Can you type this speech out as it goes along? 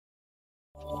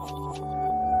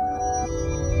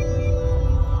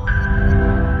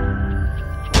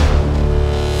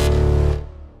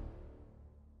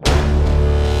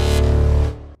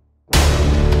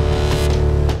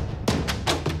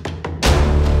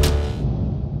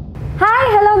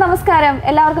നമസ്കാരം,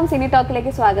 എല്ലാവർക്കും സിനി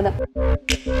ടോക്കിലേക്ക് സ്വാഗതം.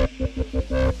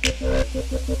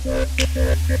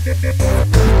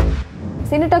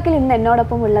 സിനി ടോക്കിൽ ഇന്ന്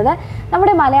എന്നോടൊപ്പം ഉള്ളത്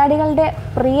നമ്മുടെ മലയാളികളുടെ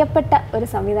പ്രിയപ്പെട്ട ഒരു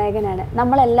സംവിധായകനാണ്.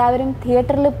 നമ്മളെല്ലാവരും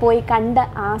തിയേറ്ററിൽ പോയി കണ്ട്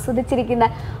ആസ്വദിച്ചിരിക്കുന്ന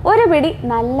ഒരു പിടി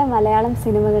നല്ല മലയാളം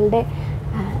സിനിമകളുടെ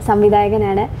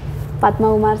സംവിധായകനാണ്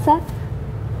പത്മകുമാർ സാർ.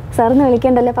 സാറിന്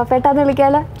വിളിക്കണ്ടല്ലേ, പപ്പേട്ടാന്ന്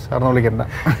വിളിക്കാലോ? സാറിന് വിളിക്കണ്ട.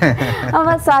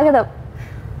 അപ്പോൾ സ്വാഗതം.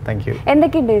 Thank you.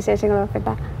 എന്തൊക്കെയുണ്ട് വിശേഷങ്ങൾ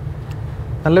പപ്പേട്ട?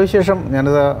 നല്ല വിശേഷം.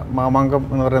 ഞാനിത് മാമാങ്കം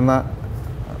എന്ന് പറയുന്ന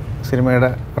സിനിമയുടെ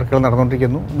വർക്കുകൾ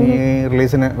നടന്നുകൊണ്ടിരിക്കുന്നു. ഈ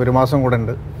റിലീസിന് ഒരു മാസം കൂടെ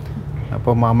ഉണ്ട്.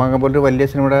 അപ്പോൾ മാമാങ്കം പോലൊരു വലിയ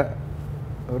സിനിമയുടെ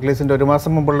റിലീസിൻ്റെ ഒരു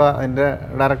മാസം മുമ്പുള്ള അതിൻ്റെ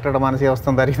ഡയറക്ടറുടെ മാനസികാവസ്ഥ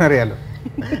എന്തായിരിക്കും അറിയാലോ.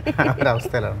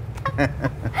 ഒരവസ്ഥയിലാണ്.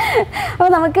 അപ്പോൾ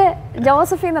നമുക്ക്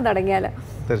ജോസഫിൽ നിന്ന് തുടങ്ങിയാലോ?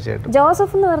 തീർച്ചയായിട്ടും.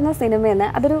 ജോസഫ് എന്ന് പറഞ്ഞ സിനിമയെന്ന്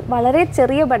അതൊരു വളരെ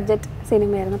ചെറിയ ബഡ്ജറ്റ്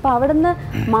സിനിമയായിരുന്നു. അപ്പോൾ അവിടെ നിന്ന്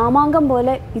മാമാങ്കം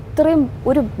പോലെ ഇത്രയും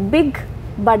ഒരു ബിഗ്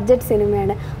ബഡ്ജറ്റ്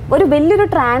സിനിമയാണ്. ഒരു വലിയൊരു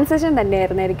ട്രാൻസിഷൻ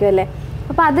തന്നെയായിരുന്നായിരിക്കും അല്ലേ?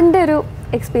 അപ്പോൾ അതിൻ്റെ ഒരു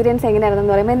എക്സ്പീരിയൻസ് എങ്ങനെയായിരുന്നു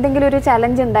എന്ന് പറയുമ്പോൾ എന്തെങ്കിലും ഒരു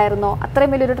ചലഞ്ച് ഉണ്ടായിരുന്നോ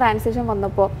അത്രയും വലിയൊരു ട്രാൻസിഷൻ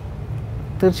വന്നപ്പോൾ?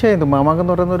 തീർച്ചയായിട്ടും മാമാങ്കം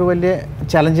എന്ന് പറയുന്ന ഒരു വലിയ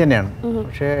ചലഞ്ച് തന്നെയാണ്.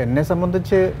 പക്ഷേ എന്നെ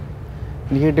സംബന്ധിച്ച്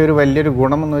എനിക്ക് കിട്ടിയ ഒരു വലിയൊരു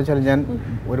ഗുണം എന്ന് വെച്ചാൽ ഞാൻ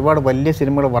ഒരുപാട് വലിയ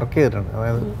സിനിമകൾ വർക്ക് ചെയ്തിട്ടുണ്ട്.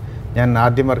 അതായത് ഞാൻ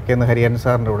ആദ്യം വർക്ക് ചെയ്യുന്നത് ഹരിഹരൻ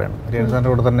സാറിൻ്റെ കൂടെയാണ്. ഹരിഹരൻ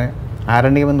സാറിൻ്റെ കൂടെ തന്നെ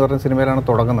ആരണ്യം എന്ന് പറയുന്ന സിനിമയിലാണ്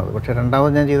തുടങ്ങുന്നത്. പക്ഷേ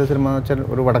രണ്ടാമത് ഞാൻ ചെയ്ത സിനിമ എന്ന് വെച്ചാൽ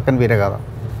ഒരു വടക്കൻ വീരഗാഥ.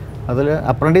 അതിൽ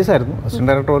അപ്രൻറ്റീസായിരുന്നു, അസിസ്റ്റൻ്റ്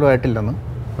ഡയറക്ടർ പോലും ആയിട്ടില്ലെന്ന്.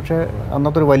 പക്ഷേ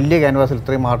അന്നത്തെ ഒരു വലിയ ക്യാൻവാസിൽ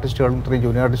ഇത്രയും ആർട്ടിസ്റ്റുകളും ഇത്രയും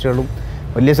ജൂനിയർ ആർട്ടിസ്റ്റുകളും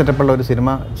വലിയ സെറ്റപ്പുള്ള ഒരു സിനിമ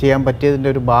ചെയ്യാൻ പറ്റിയതിൻ്റെ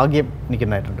ഒരു ഭാഗ്യം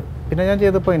എനിക്കുണ്ടായിട്ടുണ്ട്. പിന്നെ ഞാൻ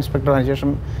ചെയ്തപ്പോൾ ഇൻസ്പെക്ടർ, അതിനുശേഷം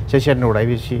ശശിയേട്ടൻ്റെ കൂടെ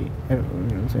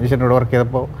ശശിയേട്ടൻ്റെ കൂടെ വർക്ക്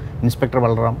ചെയ്തപ്പോൾ ഇൻസ്പെക്ടർ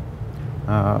ബൽറാം,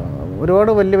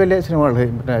 ഒരുപാട് വലിയ വലിയ സിനിമകൾ,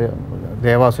 പിന്നെ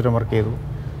ദേവാസുരം വർക്ക് ചെയ്തു,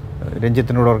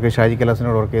 രഞ്ജിത്തിനോട് വർക്ക് ചെയ്തു, ഷാജി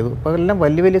കലാസിനോട് വർക്ക് ചെയ്തു. അപ്പോൾ എല്ലാം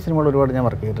വലിയ വലിയ സിനിമകൾ ഒരുപാട് ഞാൻ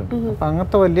വർക്ക് ചെയ്തിട്ടുണ്ട്. അപ്പോൾ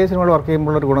അങ്ങനത്തെ വലിയ സിനിമകൾ വർക്ക്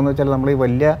ചെയ്യുമ്പോഴൊരു ഗുണം എന്ന് വെച്ചാൽ നമ്മൾ ഈ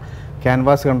വലിയ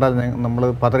ക്യാൻവാസ് കണ്ടാൽ നമ്മൾ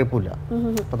പതറിപ്പില്ല.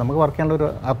 അപ്പോൾ നമുക്ക് വർക്ക് ചെയ്യാനുള്ള ഒരു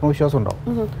ആത്മവിശ്വാസം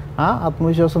ഉണ്ടാവും. ആ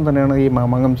ആത്മവിശ്വാസം തന്നെയാണ് ഈ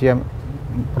മാമാങ്കം ചെയ്യാൻ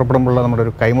പുറപ്പെടുമ്പോഴുള്ള നമ്മുടെ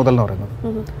ഒരു കൈമുതൽ എന്ന് പറയുന്നത്.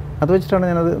 അത് വെച്ചിട്ടാണ്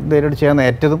ഞാനത് ധൈര്യമായിട്ട് ചെയ്യാൻ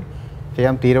ഏറ്റതും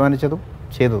ചെയ്യാൻ തീരുമാനിച്ചതും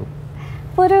ചെയ്തതും.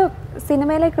 ഇപ്പോൾ ഒരു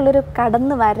സിനിമയിലേക്കുള്ളൊരു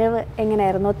കടന്നു വരവ്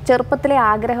എങ്ങനെയായിരുന്നു? ചെറുപ്പത്തിലെ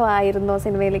ആഗ്രഹമായിരുന്നോ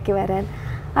സിനിമയിലേക്ക് വരാൻ,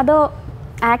 അതോ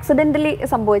ആക്സിഡൻ്റലി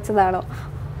സംഭവിച്ചതാണോ?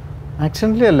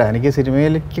 ആക്സിഡൻ്റലി അല്ല, എനിക്ക്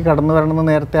സിനിമയിലേക്ക് കടന്നു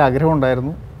വരണമെന്ന് നേരത്തെ ആഗ്രഹം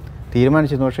ഉണ്ടായിരുന്നു,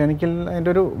 തീരുമാനിച്ചിരുന്നു. പക്ഷേ എനിക്ക്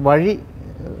അതിൻ്റെ ഒരു വഴി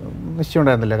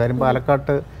നിശ്ചയമുണ്ടായിരുന്നില്ല. കാര്യം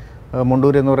പാലക്കാട്ട്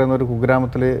മുണ്ടൂർ എന്ന് പറയുന്ന ഒരു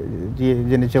കുഗ്രാമത്തിൽ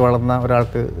ജനിച്ച് വളർന്ന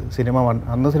ഒരാൾക്ക്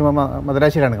അന്ന് സിനിമ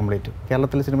മദ്രാശിയിലാണ് കംപ്ലീറ്റ്.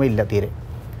 കേരളത്തിൽ സിനിമ ഇല്ല തീരെ.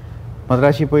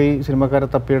 മദ്രാശിയിൽ പോയി സിനിമക്കാരെ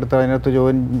തപ്പിയെടുത്ത് അതിനകത്ത്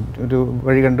ഒരു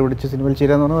വഴി കണ്ടുപിടിച്ച് സിനിമയിൽ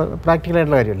ചേരുക എന്ന് പറഞ്ഞാൽ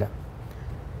പ്രാക്ടിക്കലായിട്ടുള്ള കാര്യമല്ല.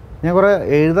 ഞാൻ കുറേ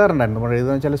എഴുതാറുണ്ടായിരുന്നു. നമ്മൾ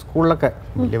എഴുതുക വെച്ചാൽ സ്കൂളിലൊക്കെ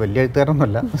വലിയ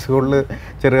എഴുത്തുകാരൊന്നുമല്ല, സ്കൂളിൽ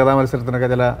ചെറുകഥാ മത്സരത്തിനൊക്കെ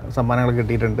ചില സമ്മാനങ്ങൾ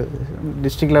കിട്ടിയിട്ടുണ്ട്.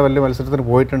 ഡിസ്ട്രിക്ട് ലെവലിൽ മത്സരത്തിന്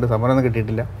പോയിട്ടുണ്ട്, സമ്മാനമൊന്നും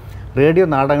കിട്ടിയിട്ടില്ല. റേഡിയോ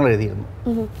നാടകങ്ങൾ എഴുതിയിരുന്നു.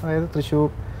 അതായത് തൃശ്ശൂർ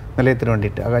നിലയത്തിന്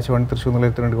വേണ്ടിയിട്ട്, ആകാശവാണി തൃശ്ശൂർ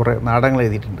നിലയത്തിന് വേണ്ടി കുറേ നാടകങ്ങൾ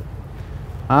എഴുതിയിട്ടുണ്ട്.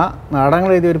 ആ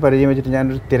നാടകങ്ങൾ എഴുതിയ ഒരു പരിചയം വെച്ചിട്ട്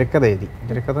ഞാനൊരു തിരക്കഥ എഴുതി.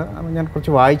 തിരക്കഥ ഞാൻ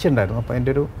കുറച്ച് വായിച്ചിട്ടുണ്ടായിരുന്നു. അപ്പോൾ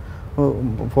അതിൻ്റെ ഒരു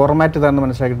ഫോർമാറ്റ് ഇതാണെന്ന്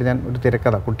മനസ്സിലാക്കിയിട്ട് ഞാൻ ഒരു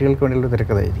തിരക്കഥ, കുട്ടികൾക്ക് വേണ്ടിയുള്ള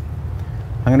തിരക്കഥ എഴുതി.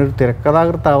 അങ്ങനെ ഒരു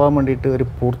തിരക്കഥാകൃത്താവാൻ വേണ്ടിയിട്ട് ഒരു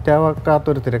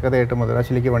പൂർത്തിയാക്കാത്തൊരു തിരക്കഥയായിട്ട്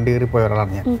മദ്രാശിയിലേക്ക് വണ്ടി കയറി പോയ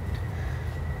ഒരാളാണ് ഞാൻ.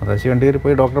 മദ്രാശി വണ്ടി കയറി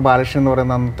പോയി ഡോക്ടർ ബാലകൃഷ്ണൻ എന്ന്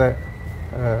പറയുന്ന അന്നത്തെ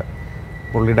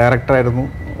പുള്ളി ഡയറക്ടറായിരുന്നു,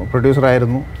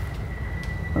 പ്രൊഡ്യൂസറായിരുന്നു.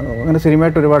 അങ്ങനെ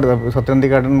സിനിമയായിട്ട് ഒരുപാട്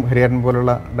സത്യനന്ദിക്കാടൻ, ഹരിഹരൻ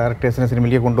പോലുള്ള ഡയറക്ടേഴ്സിനെ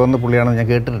സിനിമയിലേക്ക് കൊണ്ടുവന്ന പുള്ളിയാണെന്ന് ഞാൻ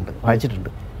കേട്ടിട്ടുണ്ട്, വായിച്ചിട്ടുണ്ട്.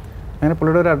 അങ്ങനെ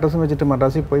പുള്ളിയുടെ ഒരു അഡ്രസ്സും വെച്ചിട്ട്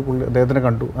മദ്രാസിൽ പോയി അദ്ദേഹത്തിനെ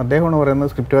കണ്ടു. അദ്ദേഹമാണ്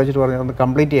പറയുന്നത്, സ്ക്രിപ്റ്റ് വായിച്ചിട്ട് പറഞ്ഞു അത്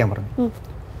കംപ്ലീറ്റ് ചെയ്യാൻ പറഞ്ഞു.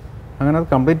 അങ്ങനെ അത്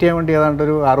കംപ്ലീറ്റ് ചെയ്യാൻ വേണ്ടി ഏതാണ്ട്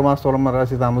ഒരു 6 മാസത്തോളം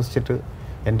മദ്രാസിൽ താമസിച്ചിട്ട്,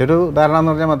 എൻ്റെ ഒരു ധാരണ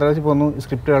എന്ന് പറഞ്ഞാൽ മദ്രാസിൽ പോകുന്നു,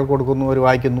 സ്ക്രിപ്റ്റ് ആൾക്ക് കൊടുക്കുന്നു, അവർ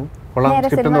വായിക്കുന്നു, കൊള്ളാം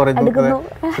സ്ക്രിപ്റ്റ് എന്ന് പറയുന്നു,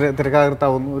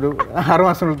 തിരക്കഥാകൃത്താവുന്നു, ഒരു 6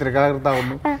 മാസത്തിനുള്ളിൽ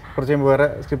തിരക്കഥാകൃത്താവുന്നു, കുറച്ച് കഴിയുമ്പോൾ വേറെ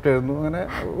സ്ക്രിപ്റ്റ് എഴുതുന്നു. അങ്ങനെ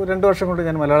 2 വർഷം കൊണ്ട്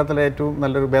ഞാൻ മലയാളത്തിലെ ഏറ്റവും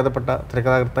നല്ലൊരു ഭേദപ്പെട്ട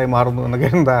തിരക്കഥാകൃത്തായി മാറുന്നു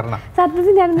എന്നൊക്കെയാണ് ധാരണ.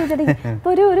 സത്യത്തിൽ ഞാൻ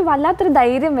ഒരു വല്ലാത്തൊരു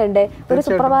ധൈര്യം വേണ്ടേ ഒരു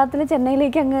സുപ്രഭാതത്തിൽ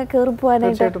ചെന്നൈയിലേക്ക് അങ്ങ് കയറി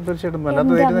പോകാനായിട്ട്? തീർച്ചയായിട്ടും വല്ലാത്ത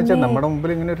ധൈര്യം എന്ന് വെച്ചാൽ നമ്മുടെ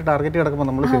മുമ്പിൽ ഇങ്ങനെ ഒരു ടാർഗറ്റ് കിടക്കുമ്പോൾ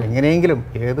നമ്മൾ എങ്ങനെയെങ്കിലും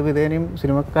ഏത് വിധേനയും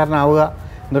സിനിമക്കാരനാവുക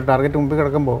എന്നൊരു ടാർഗറ്റ് മുമ്പിൽ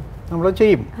കിടക്കുമ്പോൾ നമ്മൾ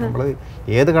ചെയ്യും. നമ്മൾ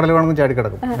ഏത് കടൽ വേണമെങ്കിലും ചാടി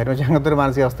കിടക്കും. കാര്യം വെച്ചാൽ അങ്ങനത്തെ ഒരു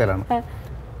മാനസികാവസ്ഥയിലാണ്.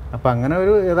 അപ്പോൾ അങ്ങനെ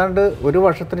ഏതാണ്ട് 1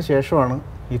 വർഷത്തിന് ശേഷമാണ്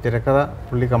ഈ തിരക്കഥ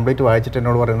പുള്ളി കംപ്ലീറ്റ് വായിച്ചിട്ട്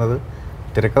എന്നോട് പറയുന്നത്,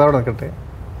 തിരക്കഥ അവിടെ നിൽക്കട്ടെ,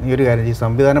 നീ ഒരു കാര്യം ചെയ്യും,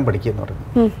 സംവിധാനം പഠിക്കുക എന്ന്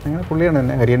പറയുന്നത്. അങ്ങനെ പുള്ളിയാണ്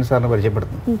എന്നെ ഹരിഹരൻ സാറിനെ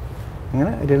പരിചയപ്പെടുത്തുന്നത്.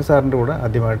 അങ്ങനെ ഹരിഹരൻ സാറിൻ്റെ കൂടെ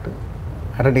ആദ്യമായിട്ട്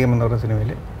ആരണ്യം എന്ന് പറയുന്ന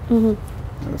സിനിമയിൽ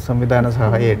സംവിധാന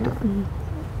സഹായിയായിട്ട്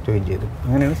ജോയിൻ ചെയ്തു.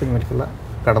 അങ്ങനെയാണ് സിനിമയിലേക്കുള്ള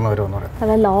കടന്നുവരവെന്ന്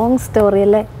പറയുന്നത്. ലോങ് സ്റ്റോറി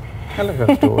അല്ലേ? അല്ല,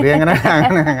 സ്റ്റോറി അങ്ങനെ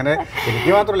എനിക്ക്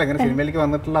മാത്രമല്ല, ഇങ്ങനെ സിനിമയിലേക്ക്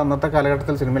വന്നിട്ടുള്ള അന്നത്തെ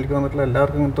കാലഘട്ടത്തിൽ സിനിമയിലേക്ക് വന്നിട്ടുള്ള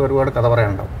എല്ലാവർക്കും ഇങ്ങനത്തെ ഒരുപാട് കഥ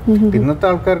പറയാനുണ്ടാവും. ഇന്നത്തെ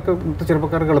ആൾക്കാർക്ക്, ഇന്നത്തെ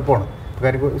ചെറുപ്പക്കാർക്ക് എളുപ്പമാണ്.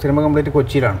 കാര്യം സിനിമ കംപ്ലീറ്റ്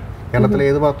കൊച്ചിയിലാണ്. കേരളത്തിലെ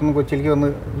ഏത് ഭാഗത്തുനിന്നും കൊച്ചിയിലേക്ക്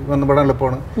വന്നുപെടാൻ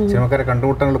എളുപ്പമാണ്. സിനിമക്കാരെ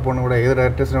കണ്ടുമുട്ടാൻ എളുപ്പമാണ്. ഇവിടെ ഏത്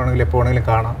ഡയറക്ടേഴ്സിന് വേണമെങ്കിലും എപ്പോൾ വേണമെങ്കിലും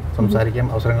കാണാം, സംസാരിക്കാം,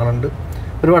 അവസരങ്ങളുണ്ട്,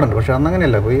 ഒരുപാടുണ്ട്. പക്ഷേ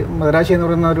അന്നങ്ങനെയല്ല. ഈ മദ്രാശി എന്ന്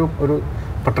പറയുന്ന ഒരു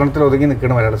പട്ടണത്തിൽ ഒതുങ്ങി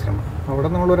നിൽക്കുന്ന മലയാള സിനിമ. അവിടെ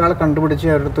നമ്മൾ ഒരാളെ കണ്ടുപിടിച്ച്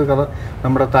അവരുടെ അടുത്ത് കഥ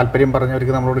നമ്മുടെ താല്പര്യം പറഞ്ഞ്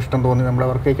അവർക്ക് നമ്മളോട് ഇഷ്ടം തോന്നി നമ്മളെ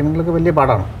വർക്ക് കഴിക്കണമെങ്കിലൊക്കെ വലിയ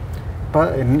പാടാണ്. അപ്പോൾ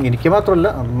എനിക്ക് മാത്രമല്ല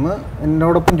അന്ന്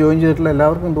എന്നോടൊപ്പം ജോയിൻ ചെയ്തിട്ടുള്ള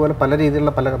എല്ലാവർക്കും ഇതുപോലെ പല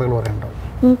രീതിയിലുള്ള പല കഥകൾ പറയാനുണ്ടാവും.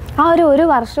 ആ ഒരു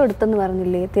വർഷം എടുത്തെന്ന്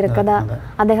പറഞ്ഞില്ലേ തിരക്കഥ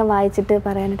അദ്ദേഹം വായിച്ചിട്ട്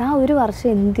പറയാനായിട്ട്, ആ ഒരു വർഷം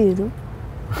എന്ത് ചെയ്തു?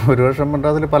 ഒരു വർഷം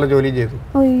മദ്രാസിൽ പല ജോലിയും ചെയ്തു.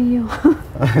 അയ്യോ,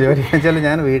 ജോലി വെച്ചാൽ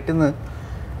ഞാൻ വീട്ടിൽ നിന്ന്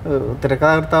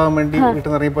തിരക്കഥാകൃത്താവാൻ വേണ്ടി വീട്ടിൽ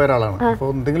നിന്ന് ഇറങ്ങിപ്പോയ ഒരാളാണ്. അപ്പോൾ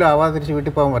എന്തെങ്കിലും ആവാതെ തിരിച്ച്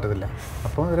വീട്ടിൽ പോകാൻ പറ്റത്തില്ല.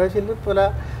 അപ്പോൾ ഒരാഴ്ചയിൽ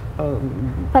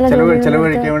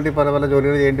ചിലവഴിക്കാൻ വേണ്ടി പല പല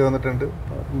ജോലികൾ ചെയ്യേണ്ടി വന്നിട്ടുണ്ട്.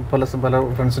 പല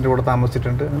ഫ്രണ്ട്സിൻ്റെ കൂടെ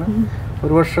താമസിച്ചിട്ടുണ്ട്. അങ്ങനെ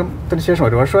ഒരു വർഷത്തിന് ശേഷം,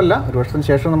 ഒരു വർഷത്തിന്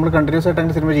ശേഷം നമ്മൾ കണ്ടിന്യൂസ് ആയിട്ട്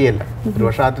അങ്ങനെ സിനിമ ചെയ്യല്ല. ഒരു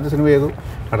വർഷം ആദ്യത്തെ സിനിമ ചെയ്തു,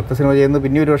 അടുത്ത സിനിമ ചെയ്യുന്നത്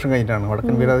പിന്നെ ഒരു വർഷം കഴിഞ്ഞിട്ടാണ്,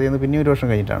 വടക്കൻ വീരാതെ ചെയ്യുന്നത് പിന്നെ ഒരു വർഷം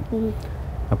കഴിഞ്ഞിട്ടാണ്.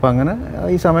 അപ്പോൾ അങ്ങനെ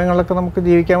ഈ സമയങ്ങളിലൊക്കെ നമുക്ക്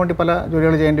ജീവിക്കാൻ വേണ്ടി പല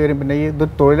ജോലികൾ ചെയ്യേണ്ടി വരും. പിന്നെ ഇത്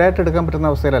തൊഴിലായിട്ട് എടുക്കാൻ പറ്റുന്ന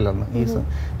അവസ്ഥയിലല്ല അന്ന്. ഈ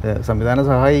സംവിധാന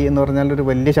സഹായി എന്ന് പറഞ്ഞാൽ ഒരു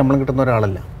വലിയ ശമ്പളം കിട്ടുന്ന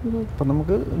ഒരാളല്ല. അപ്പം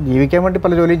നമുക്ക് ജീവിക്കാൻ വേണ്ടി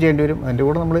പല ജോലിയും ചെയ്യേണ്ടി വരും. അതിൻ്റെ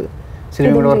കൂടെ നമ്മൾ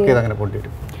സിനിമ കൂടെ വർക്ക് ചെയ്ത് അങ്ങനെ പോകേണ്ടി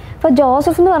വരും. ഇപ്പോൾ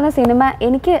ജോസഫ് എന്ന് പറഞ്ഞ സിനിമ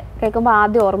എനിക്ക് കേൾക്കുമ്പോൾ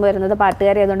ആദ്യം ഓർമ്മ വരുന്നത്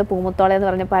പാട്ടുകാരി ആയതുകൊണ്ട് പൂമുത്തോളെ എന്ന്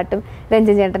പറഞ്ഞ പാട്ടും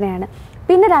രഞ്ജൻ ചേട്ടനെയാണ്.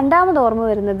 പിന്നെ രണ്ടാമത് ഓർമ്മ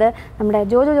വരുന്നത് നമ്മുടെ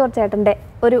ജോജു ജോർജ് ചേട്ടൻ്റെ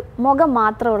ഒരു മുഖം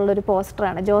മാത്രമുള്ളൊരു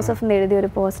പോസ്റ്ററാണ്, ജോസഫ് എന്ന് എഴുതിയ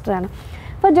ഒരു പോസ്റ്ററാണ്.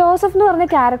 അപ്പോൾ ജോസഫ് എന്ന് പറഞ്ഞ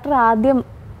ക്യാരക്ടർ ആദ്യം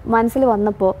മനസ്സിൽ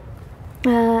വന്നപ്പോൾ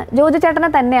ജോജു ചേട്ടനെ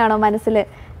തന്നെയാണോ മനസ്സിൽ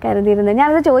കരുതിയിരുന്നത്?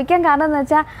 ഞാനത് ചോദിക്കാൻ കാരണം എന്ന്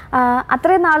വെച്ചാൽ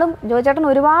അത്രയും നാളും ജോജു ചേട്ടൻ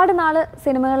ഒരുപാട് നാൾ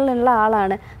സിനിമകളിലുള്ള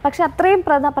ആളാണ്. പക്ഷെ അത്രയും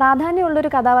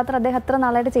പ്രാധാന്യമുള്ളൊരു കഥാപാത്രം അദ്ദേഹം അത്ര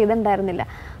നാളായിട്ട് ചെയ്തിട്ടുണ്ടായിരുന്നില്ല.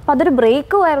 അപ്പോൾ അതൊരു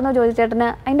ബ്രേക്കും ആയിരുന്നു ജോജു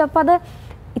ചേട്ടന്. അതിൻ്റെ ഒപ്പം അത്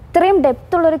ഇത്രയും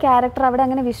ഡെപ്തുള്ളൊരു ക്യാരക്ടർ അവിടെ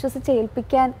അങ്ങനെ വിശ്വസിച്ച്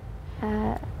ഏൽപ്പിക്കാൻ.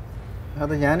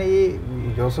 അത് ഞാൻ ഈ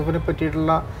ജോസഫിനെ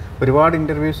പറ്റിയിട്ടുള്ള ഒരുപാട്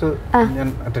ഇൻ്റർവ്യൂസ് ഞാൻ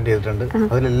അറ്റൻഡ് ചെയ്തിട്ടുണ്ട്.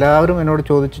 അതിലെല്ലാവരും എന്നോട്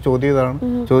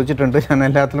ചോദിച്ചിട്ടുണ്ട്. ഞാൻ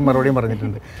എല്ലാത്തിലും മറുപടിയും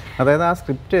പറഞ്ഞിട്ടുണ്ട്. അതായത് ആ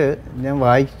സ്ക്രിപ്റ്റ് ഞാൻ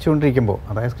വായിച്ചുകൊണ്ടിരിക്കുമ്പോൾ,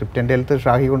 അതായത് സ്ക്രിപ്റ്റ് എൻ്റെ അടുത്ത്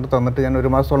ഷാഹി കൊണ്ട് തന്നിട്ട് ഞാൻ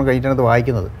ഒരു മാസത്തോളം കഴിഞ്ഞിട്ടാണ് അത്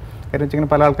വായിക്കുന്നത്. കാര്യം വെച്ചാൽ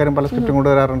പല ആൾക്കാരും പല സ്ക്രിപ്റ്റും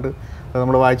കൊണ്ടുവരാറുണ്ട്. അത്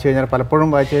നമ്മൾ വായിച്ചു കഴിഞ്ഞാൽ പലപ്പോഴും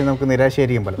വായിച്ചു കഴിഞ്ഞാൽ നമുക്ക്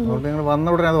നിരാശയായിരിക്കും. അതുകൊണ്ട് നിങ്ങൾ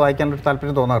വന്ന ഉടനെ അത് വായിക്കാനൊരു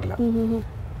താല്പര്യം തോന്നാറില്ല.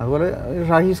 അതുപോലെ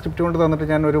ഷാഹി സ്ക്രിപ്റ്റ് കൊണ്ട് തന്നിട്ട്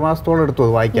ഞാൻ ഒരു മാസത്തോളം എടുത്തു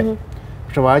അത് വായിക്കാൻ.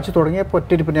 പക്ഷെ വായിച്ചു തുടങ്ങിയപ്പോൾ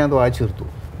ഒറ്റയിരിപ്പിന് ഞാൻ അത് വായിച്ചു തീർത്തു.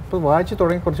 അപ്പോൾ വായിച്ച്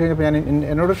തുടങ്ങി കുറച്ച് കഴിഞ്ഞപ്പോൾ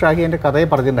എന്നോട് ഷാഹി എൻ്റെ കഥയെ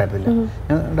പറഞ്ഞിട്ടുണ്ടായിരുന്നില്ല.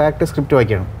 ഞാൻ ഡയറക്റ്റ് സ്ക്രിപ്റ്റ്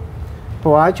വായിക്കുകയാണ്.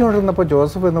 അപ്പോൾ വായിച്ചുകൊണ്ടിരുന്നപ്പോൾ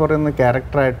ജോസഫ് എന്ന് പറയുന്ന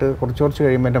ക്യാരക്ടറായിട്ട് കുറച്ച്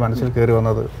കഴിയുമ്പോൾ എൻ്റെ മനസ്സിൽ കയറി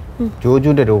വന്നത്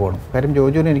ജോജുവിൻ്റെ രൂപമാണ്. കാര്യം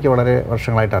ജോജുവിനെ എനിക്ക് വളരെ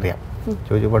വർഷങ്ങളായിട്ട് അറിയാം.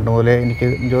 ജോജു പണ്ട് മുതലേ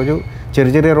ജോജു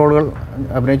ചെറിയ റോളുകൾ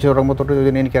അഭിനയിച്ച് തുടങ്ങുമ്പോൾ തൊട്ട്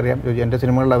ജോജുവിനെ എനിക്കറിയാം. ജോജു എൻ്റെ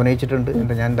സിനിമകളിൽ അഭിനയിച്ചിട്ടുണ്ട്.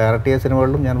 ഞാൻ ഡയറക്റ്റ് ചെയ്ത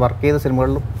സിനിമകളിലും ഞാൻ വർക്ക് ചെയ്ത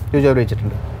സിനിമകളിലും ജോജു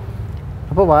അഭിനയിച്ചിട്ടുണ്ട്.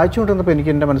 അപ്പോൾ വായിച്ചുകൊണ്ടിരുന്നപ്പോൾ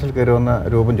എനിക്ക് എൻ്റെ മനസ്സിൽ കയറി വന്ന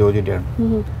രൂപം ജോജുവിൻ്റെയാണ്.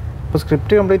 അപ്പോൾ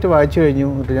സ്ക്രിപ്റ്റ് കംപ്ലീറ്റ് വായിച്ചു കഴിഞ്ഞു.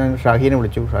 എന്നിട്ട് ഞാൻ ഷാഹിനെ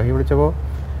വിളിച്ചപ്പോൾ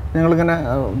ഞങ്ങളിങ്ങനെ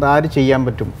ആര് ചെയ്യാൻ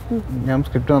പറ്റും, ഞാൻ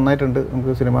സ്ക്രിപ്റ്റ് നന്നായിട്ടുണ്ട്,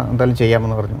 നമുക്ക് സിനിമ എന്തായാലും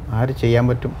ചെയ്യാമെന്ന് പറഞ്ഞു. ആര് ചെയ്യാൻ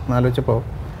പറ്റും എന്നാലോചിച്ചപ്പോൾ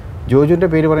ജോജുവിൻ്റെ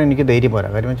പേര് പറയാൻ എനിക്ക് ധൈര്യം പോരാ.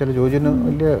 കാര്യം വെച്ചാൽ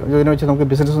ജോജുവിനെ വെച്ച് നമുക്ക്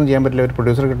ബിസിനസ് ഒന്നും ചെയ്യാൻ പറ്റില്ല, ഒരു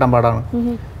പ്രൊഡ്യൂസർ കിട്ടാൻ പാടാണ്.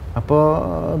 അപ്പോൾ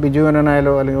ബിജു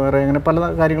മേനോനായാലോ അല്ലെങ്കിൽ വേറെ അങ്ങനെ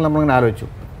പല കാര്യങ്ങൾ നമ്മളിങ്ങനെ ആലോചിച്ചു.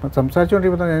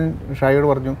 സംസാരിച്ചുകൊണ്ടിരിക്കുമ്പോൾ ഞാൻ ഷാഹിയോട്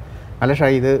പറഞ്ഞു, അല്ല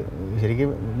ഷാഹി, ഇത്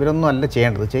ശരിക്കും ഇവരൊന്നും അല്ല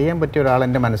ചെയ്യേണ്ടത്, ചെയ്യാൻ പറ്റിയ ഒരാൾ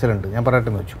എൻ്റെ മനസ്സിലുണ്ട്, ഞാൻ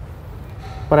പറയട്ടെ എന്ന് വെച്ചു.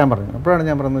 പറയാൻ പറഞ്ഞു. അപ്പോഴാണ്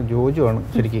ഞാൻ പറഞ്ഞത് ജോജു ആണ്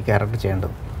ശരിക്കും ക്യാരക്ടർ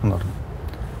ചെയ്യേണ്ടത് എന്ന് പറഞ്ഞു.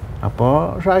 അപ്പോൾ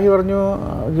ഷാഹി പറഞ്ഞു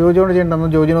ജോജുവിനോട് ചെയ്യേണ്ടെന്ന്,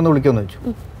 ജോജുവിനൊന്ന് വിളിക്കുമെന്ന് വെച്ചു.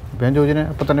 അപ്പോൾ ഞാൻ ജോജുവിനെ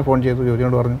അപ്പോൾ തന്നെ ഫോൺ ചെയ്തു.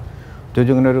 ജോജുവിനോട് പറഞ്ഞു,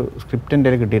 ജോജു ഇങ്ങനെ ഒരു സ്ക്രിപ്റ്റ് എൻ്റെ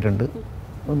കയ്യിൽ കിട്ടിയിട്ടുണ്ട്,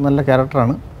 നല്ല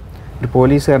ക്യാരക്ടറാണ്, ഒരു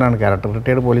പോലീസുകാരനാണ് ക്യാരക്ടർ,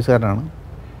 റിട്ടയർഡ് പോലീസുകാരനാണ്,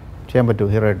 ചെയ്യാൻ പറ്റുമോ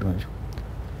ഹീറോ ആയിട്ടെന്ന് വെച്ചു.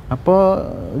 അപ്പോൾ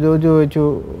ജോജു ചോദിച്ചു,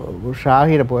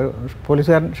 ഷാഹിയുടെ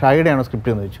പോലീസുകാരൻ ഷാഹിയുടെയാണോ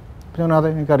സ്ക്രിപ്റ്റ് എന്ന് ചോദിച്ചു. അപ്പോൾ ഞാൻ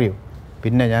അതെ എനിക്കറിയോ,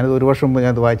 പിന്നെ ഞാനിത് ഒരു വർഷം മുമ്പ്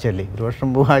ഞാനത് വായിച്ചല്ലേ, ഒരു വർഷം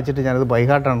മുമ്പ് വായിച്ചിട്ട് ഞാനത്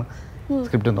ബൈഹാർട്ടാണ്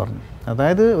സ്ക്രിപ്റ്റ് എന്ന് പറഞ്ഞു.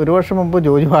 അതായത് ഒരു വർഷം മുമ്പ്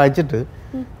ജോജു വായിച്ചിട്ട്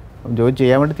ജോജു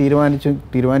ചെയ്യാൻ വേണ്ടി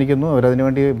തീരുമാനിക്കുന്നു, അവരതിനു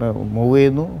വേണ്ടി മൂവ്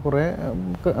ചെയ്യുന്നു, കുറേ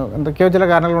എന്തൊക്കെയോ ചില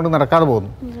കാരണങ്ങൾ കൊണ്ട് നടക്കാതെ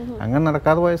പോകുന്നു. അങ്ങനെ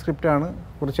നടക്കാതെ പോയ സ്ക്രിപ്റ്റാണ്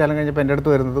കുറച്ച് കാലം കഴിഞ്ഞപ്പോൾ എൻ്റെ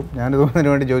അടുത്ത് വരുന്നതും ഞാനിത് അതിനു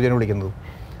വേണ്ടി ജോജുവിനെ വിളിക്കുന്നതും.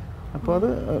 അപ്പോൾ അത്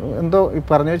എന്തോ ഈ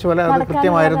പറഞ്ഞു വെച്ച പോലെ അത്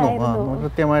കൃത്യമായിരുന്നു,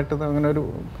 കൃത്യമായിട്ട് അങ്ങനെ ഒരു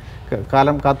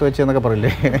കാലം കാത്തു വെച്ചെന്നൊക്കെ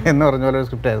പറയില്ലേ എന്ന് പറഞ്ഞ പോലെ ഒരു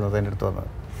സ്ക്രിപ്റ്റായിരുന്നു അത് എൻ്റെ അടുത്ത് വന്നത്.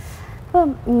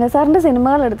 അപ്പം സാറിൻ്റെ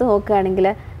സിനിമകൾ എടുത്ത് നോക്കുകയാണെങ്കിൽ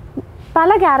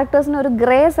പല ക്യാരക്ടേഴ്സിനും ഒരു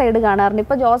ഗ്രേ സൈഡ് കാണാറുണ്ട്.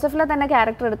 ഇപ്പോൾ ജോസഫിലെ തന്നെ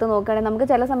ക്യാരക്ടർ എടുത്ത് നോക്കുകയാണെങ്കിൽ നമുക്ക്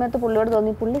ചില സമയത്ത് പുള്ളിയോട്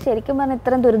തോന്നി, പുള്ളി ശരിക്കും പറഞ്ഞാൽ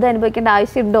ഇത്രയും ദുരിതം അനുഭവിക്കേണ്ട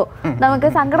ആവശ്യമുണ്ടോ, നമുക്ക്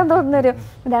സങ്കടം തോന്നുന്നൊരു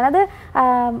ഇതാണ്. അത്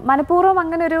മനഃപൂർവ്വം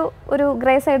അങ്ങനെ ഒരു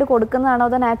ഗ്രേ സൈഡ് കൊടുക്കുന്നതാണോ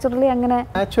അതോ നാച്ചുറലി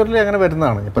അങ്ങനെ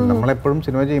വരുന്നതാണ്. ഇപ്പം നമ്മളെപ്പോഴും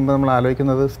സിനിമ ചെയ്യുമ്പോൾ നമ്മൾ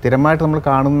ആലോചിക്കുന്നത് സ്ഥിരമായിട്ട് നമ്മൾ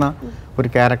കാണുന്ന ഒരു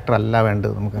ക്യാരക്ടർ അല്ല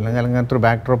വേണ്ടത് നമുക്ക്, അല്ലെങ്കിൽ അങ്ങനത്തെ ഒരു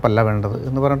ബാക്ക് ഡ്രോപ്പ് അല്ല വേണ്ടത്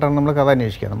എന്ന് പറഞ്ഞിട്ടാണ് നമ്മൾ കഥ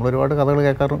അന്വേഷിക്കുക. നമ്മൾ ഒരുപാട് കഥകൾ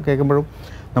കേൾക്കുമ്പോഴും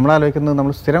നമ്മൾ ആലോചിക്കുന്നത്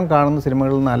നമ്മൾ സ്ഥിരം കാണുന്ന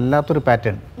സിനിമകളിൽ നിന്ന് അല്ലാത്തൊരു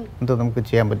പാറ്റേൺ എന്ത് നമുക്ക്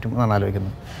ചെയ്യാൻ പറ്റും എന്നാണ്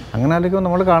ആലോചിക്കുന്നത്. അങ്ങനെ ആലോചിക്കുമ്പോൾ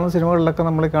നമ്മൾ കാണുന്ന സിനിമകളിലൊക്കെ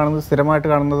നമ്മൾ കാണുന്നത് സ്ഥിരമായിട്ട്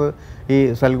കാണുന്നത് ഈ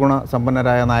സൽഗുണ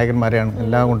സമ്പന്നരായ നായകന്മാരെയാണ്,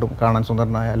 എല്ലാം കൊണ്ടും കാണാൻ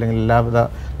സുന്ദരനായ അല്ലെങ്കിൽ എല്ലാവിധ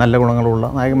നല്ല ഗുണങ്ങളുള്ള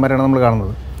നായകന്മാരെയാണ് നമ്മൾ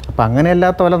കാണുന്നത്. അപ്പോൾ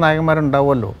അങ്ങനെയല്ലാത്ത പല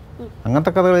നായകന്മാരുണ്ടാവുമല്ലോ,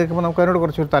 അങ്ങനത്തെ കഥകൾ കേൾക്കുമ്പോൾ നമുക്ക് അതിനോട്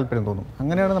കുറച്ചൊരു താല്പര്യം തോന്നും.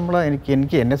 അങ്ങനെയാണ് നമ്മൾ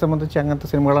എന്നെ സംബന്ധിച്ച് അങ്ങനത്തെ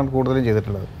സിനിമകളാണ് കൂടുതലും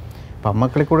ചെയ്തിട്ടുള്ളത്. അപ്പം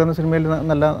അമ്മക്കളിക്കൂടെ എന്ന സിനിമയിൽ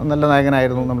നല്ല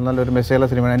നായകനായിരുന്നു, നമ്മൾ നല്ലൊരു മെസ്സേജുള്ള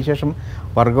സിനിമയാണ്. അതിനുശേഷം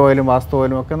വർഗമായാലും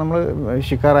വാസ്തവമായാലും ഒക്കെ നമ്മൾ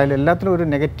ഷിക്കാറായാലും എല്ലാത്തിലും ഒരു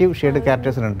നെഗറ്റീവ് ഷെയ്ഡ്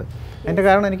ക്യാരക്ടേഴ്സിനുണ്ട്. അതിൻ്റെ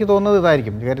കാരണം എനിക്ക് തോന്നുന്നത്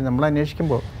ഇതായിരിക്കും. കാര്യം നമ്മൾ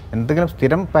അന്വേഷിക്കുമ്പോൾ എന്തെങ്കിലും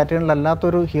സ്ഥിരം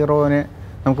പാറ്റേണിലല്ലാത്തൊരു ഹീറോനെ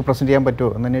നമുക്ക് പ്രസൻറ്റ് ചെയ്യാൻ പറ്റുമോ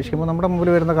എന്ന് അന്വേഷിക്കുമ്പോൾ നമ്മുടെ മുമ്പിൽ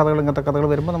വരുന്ന കഥകൾ, ഇങ്ങനത്തെ കഥകൾ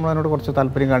വരുമ്പോൾ നമ്മൾ അതിനോട് കുറച്ച്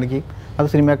താല്പര്യം കാണിക്കുകയും അത്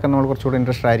സിനിമയാക്കാൻ നമ്മൾ കുറച്ചുകൂടി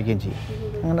ഇൻട്രസ്റ്റ് ആയിരിക്കുകയും ചെയ്യും.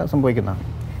 അങ്ങനെ സംഭവിക്കുന്നതാണ്.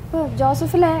 ഇപ്പോൾ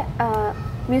ജോസഫിലെ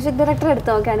മ്യൂസിക് ഡയറക്ടർ എടുത്ത്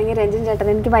നോക്കുകയാണെങ്കിൽ രഞ്ജൻ ചേട്ടൻ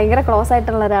എനിക്ക് ഭയങ്കര ക്ലോസ്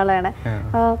ആയിട്ടുള്ള ഒരാളാണ്.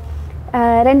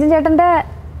 രഞ്ജൻ ചേട്ടൻ്റെ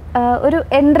ഒരു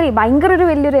എൻട്രി ഭയങ്കര ഒരു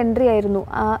വലിയൊരു എൻട്രി ആയിരുന്നു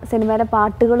ആ സിനിമയിലെ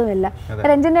പാട്ടുകളും എല്ലാം.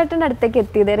 രഞ്ജൻ ചേട്ടൻ്റെ അടുത്തേക്ക്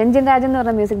എത്തിയത്, രഞ്ജൻ രാജൻ എന്ന്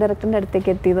പറഞ്ഞ മ്യൂസിക് ഡയറക്ടറിൻ്റെ അടുത്തേക്ക്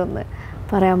എത്തിയതൊന്ന്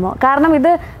പറയാമോ? കാരണം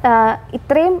ഇത്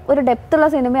ഇത്രയും ഒരു ഡെപ്തുള്ള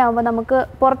സിനിമയാകുമ്പോൾ നമുക്ക്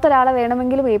പുറത്തൊരാളെ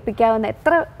വേണമെങ്കിലും ഏൽപ്പിക്കാവുന്ന,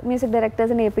 എത്ര മ്യൂസിക്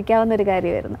ഡയറക്ടേഴ്സിനെ ഏൽപ്പിക്കാവുന്ന ഒരു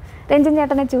കാര്യമായിരുന്നു. രഞ്ജൻ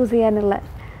ചേട്ടനെ ചൂസ് ചെയ്യാനുള്ള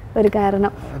ഒരു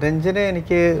കാരണം? രഞ്ജനെ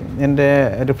എനിക്ക് എൻ്റെ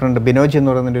ഒരു ഫ്രണ്ട് ബിനോജ്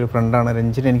എന്ന് പറയുന്ന ഒരു ഫ്രണ്ടാണ്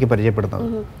രഞ്ജനെ എനിക്ക് പരിചയപ്പെടുന്നത്.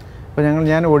 അപ്പോൾ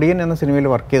ഞാൻ ഒടിയൻ എന്ന സിനിമയിൽ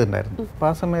വർക്ക് ചെയ്തിട്ടുണ്ടായിരുന്നു. അപ്പോൾ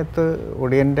ആ സമയത്ത്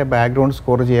ഒടിയൻ്റെ ബാക്ക്ഗ്രൗണ്ട്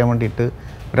സ്കോർ ചെയ്യാൻ വേണ്ടിയിട്ട്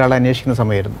ഒരാളെ അന്വേഷിക്കുന്ന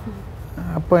സമയമായിരുന്നു.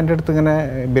 അപ്പോൾ എൻ്റെ അടുത്ത് ഇങ്ങനെ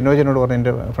ബിനോജിനോട് പറഞ്ഞു,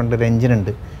 എൻ്റെ ഫ്രണ്ട്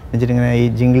രഞ്ജനുണ്ട്, രഞ്ജൻ ഇങ്ങനെ ഈ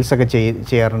ജിംഗിൾസൊക്കെ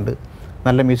ചെയ്യാറുണ്ട്,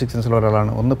 നല്ല മ്യൂസിക് സെൻസുള്ള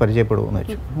ഒരാളാണ്, ഒന്ന് പരിചയപ്പെടുമെന്ന്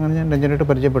വെച്ചു. അങ്ങനെ ഞാൻ രഞ്ജനായിട്ട്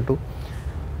പരിചയപ്പെട്ടു.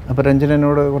 അപ്പോൾ രഞ്ജൻ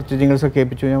എന്നോട് കുറച്ച് ജിംഗിൾസൊക്കെ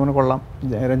കേൾപ്പിച്ചു. ഞാൻ പറഞ്ഞു കൊള്ളാം.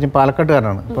 രഞ്ജൻ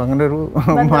പാലക്കാട്ടുകാരനാണ്. അപ്പോൾ അങ്ങനെ ഒരു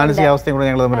മാനസികാവസ്ഥയും കൂടെ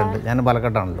ഞങ്ങൾ തമ്മിലുണ്ട്. ഞാൻ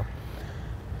പാലക്കാട്ടാണല്ലോ.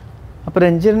 അപ്പോൾ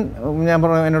രഞ്ജൻ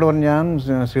എന്നോട് പറഞ്ഞു, ഞാൻ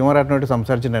ശ്രീകുമാരേട്ടനായിട്ട്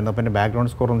സംസാരിച്ചിട്ടുണ്ടായിരുന്നു, അപ്പോൾ എൻ്റെ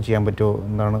ബാക്ക്ഗ്രൗണ്ട് സ്കോർ ഒന്ന് ചെയ്യാൻ പറ്റുമോ,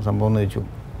 എന്താണ് സംഭവം എന്ന് ചോദിച്ചു.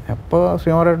 അപ്പോൾ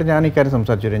ശ്രീകുമാരായിട്ട് ഞാൻ ഇക്കാര്യം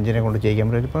സംസാരിച്ചു, രഞ്ജനെ കൊണ്ട് ചെയ്യിക്കാൻ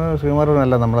പറ്റും. ഇപ്പോൾ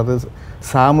ശ്രീകുമാരനല്ല, നമ്മളത്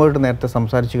സാമുമായിട്ട് നേരത്തെ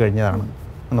സംസാരിച്ച് കഴിഞ്ഞതാണ്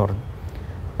എന്ന് പറഞ്ഞു.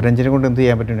 അപ്പോൾ രഞ്ജനെ കൊണ്ട് എന്ത്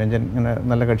ചെയ്യാൻ പറ്റും, രഞ്ജൻ ഇങ്ങനെ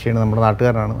നല്ല കക്ഷിയാണ്, നമ്മുടെ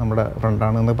നാട്ടുകാരനാണ്, നമ്മുടെ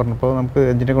ഫ്രണ്ടാണ് എന്ന് പറഞ്ഞപ്പോൾ നമുക്ക്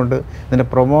രഞ്ജനെ കൊണ്ട് ഇതിൻ്റെ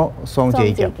പ്രൊമോ സോങ്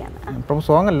ചെയ്യിക്കാം. പ്രൊമോ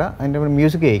സോങ് അല്ല, അതിൻ്റെ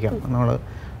മ്യൂസിക് ചെയ്യിക്കാം, നമ്മൾ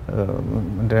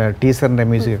എൻ്റെ ടീസറിൻ്റെ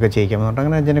മ്യൂസിക്കൊക്കെ ചെയ്യിക്കാം എന്ന് പറഞ്ഞിട്ട്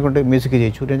അങ്ങനെ രഞ്ജനെ കൊണ്ട് മ്യൂസിക്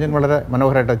ചെയ്യിച്ചു. രഞ്ജൻ വളരെ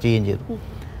മനോഹരമായിട്ട് ചെയ്യുകയും ചെയ്തു.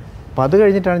 അപ്പോൾ അത്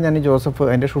കഴിഞ്ഞിട്ടാണ് ഞാൻ ജോസഫ്,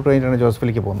 എൻ്റെ ഷൂട്ട് കഴിഞ്ഞിട്ടാണ്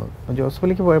ജോസഫിലേക്ക് പോകുന്നത്. അപ്പോൾ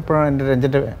ജോസഫിലേക്ക് പോയപ്പോഴാണ് എൻ്റെ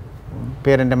രഞ്ജൻ്റെ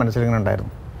പേരെൻ്റെ മനസ്സിലിങ്ങനെ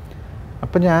ഉണ്ടായിരുന്നു.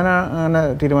 അപ്പോൾ ഞാൻ അങ്ങനെ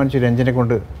തീരുമാനിച്ചു രഞ്ജനെ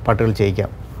കൊണ്ട് പാട്ടുകൾ ചെയ്യിക്കാം.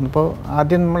 അപ്പോൾ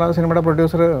ആദ്യം നമ്മളെ സിനിമയുടെ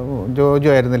പ്രൊഡ്യൂസർ ജോജു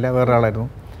ആയിരുന്നില്ല, വേറെ ആളായിരുന്നു.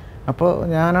 അപ്പോൾ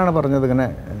ഞാനാണ് പറഞ്ഞത് ഇങ്ങനെ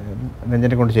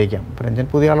രഞ്ജനെ കൊണ്ട് ചെയ്യിക്കാം. അപ്പോൾ രഞ്ജൻ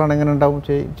പുതിയ ആളാണ്, എങ്ങനെ ഉണ്ടാവും,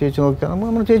 ചെയ്യിച്ച് നോക്കാം,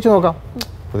 നമ്മൾ ചെയ്യിച്ച് നോക്കാം.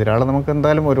 പുതിയ ആൾ നമുക്ക്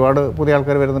എന്തായാലും ഒരുപാട് പുതിയ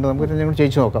ആൾക്കാർ വരുന്നുണ്ട്, നമുക്ക് രഞ്ജനെ കൊണ്ട്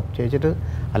ചെയ്യിച്ച് നോക്കാം. ചെയ്യിച്ചിട്ട്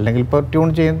അല്ലെങ്കിൽ ഇപ്പോൾ ട്യൂൺ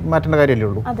മാറ്റേണ്ട കാര്യമല്ലേ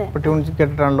ഉള്ളൂ. ഇപ്പോൾ ട്യൂൺ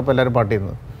കേട്ടിട്ടാണല്ലോ ഇപ്പോൾ എല്ലാവരും പാട്ട്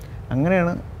ചെയ്യുന്നത്.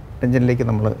 അങ്ങനെയാണ് രഞ്ജനിലേക്ക്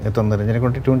നമ്മൾ എത്തുന്നത്. രഞ്ജനെ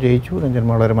കൊണ്ട് ട്യൂൺ ചെയ്യിച്ചു. രഞ്ജൻ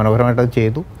വളരെ മനോഹരമായിട്ട് അത്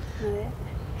ചെയ്തു.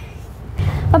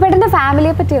 അപ്പോൾ ഏട്ടൻ്റെ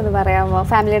ഫാമിലിയെ പറ്റി ഒന്ന് പറയാമോ?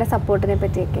 ഫാമിലിയുടെ സപ്പോർട്ടിനെ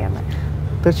പറ്റിയൊക്കെയാണ്.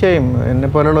 തീർച്ചയായും എന്നെ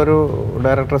പോലുള്ളൊരു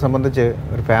ഡയറക്ടറെ സംബന്ധിച്ച്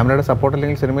ഒരു ഫാമിലിയുടെ സപ്പോർട്ട്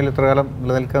അല്ലെങ്കിൽ സിനിമയിൽ ഇത്ര കാലം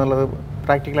നിലനിൽക്കുക എന്നുള്ളത്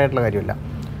പ്രാക്ടിക്കലായിട്ടുള്ള കാര്യമല്ല.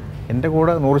 എൻ്റെ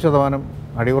കൂടെ 100%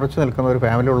 അടിയുറച്ച് നിൽക്കുന്ന ഒരു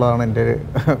ഫാമിലി ഉള്ളതാണ് എൻ്റെ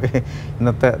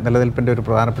ഇന്നത്തെ നിലനിൽപ്പിൻ്റെ ഒരു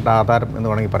പ്രധാനപ്പെട്ട ആധാരം എന്ന്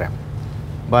വേണമെങ്കിൽ പറയാം.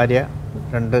 ഭാര്യ,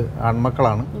 2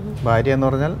 ആൺമക്കളാണ്. ഭാര്യ എന്ന്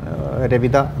പറഞ്ഞാൽ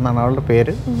രവിത എന്നാണ് അവളുടെ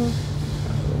പേര്.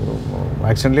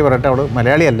 ആക്സിഡൻ്റലി പറയട്ടെ, അവൾ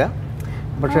മലയാളിയല്ല,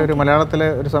 പക്ഷേ ഒരു മലയാളത്തിലെ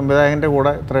ഒരു സംവിധായകൻ്റെ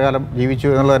കൂടെ ഇത്രകാലം ജീവിച്ചു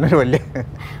എന്നുള്ളത് തന്നെ ഒരു വലിയ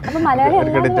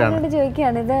ക്രെഡിറ്റാണ്.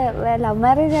 ഇത് ലവ്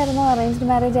മാരേജ് ആയിരുന്നോ അറേഞ്ച്ഡ്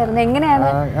മാരേജ് ആയിരുന്നോ, എങ്ങനെയാണ്?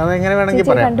 അതെങ്ങനെ വേണമെങ്കിൽ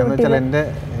പറയാം. എന്ന് വെച്ചാൽ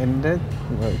എൻ്റെ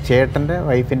ചേട്ടൻ്റെ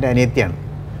വൈഫിൻ്റെ അനിയത്തിയാണ്.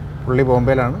 പുള്ളി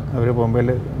ബോംബെയിലാണ്, അവർ ബോംബെയിൽ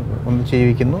ഒന്ന്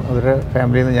ജീവിക്കുന്നു. അവരുടെ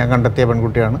ഫാമിലിയിൽ നിന്ന് ഞാൻ കണ്ടെത്തിയ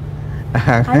പെൺകുട്ടിയാണ്.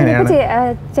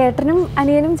 ചേട്ടനും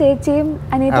അനിയനും ചേച്ചിയും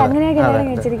അനിയത്തി അങ്ങനെയാണ് കല്യാണം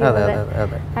കഴിച്ചിരിക്കുന്നത്.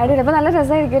 അപ്പൊ നല്ല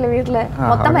രസമായിരിക്കുമല്ലോ വീട്ടില്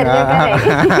മൊത്തം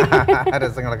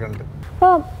രസങ്ങളൊക്കെ ഉണ്ട്.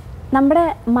 അപ്പോൾ നമ്മുടെ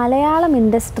മലയാളം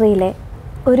ഇൻഡസ്ട്രിയിലെ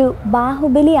ഒരു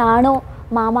ബാഹുബലി ആണോ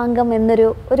മാമാങ്കം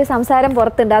എന്നൊരു സംസാരം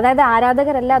പുറത്തുണ്ട്. അതായത്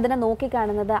ആരാധകരെല്ലാം അതിനെ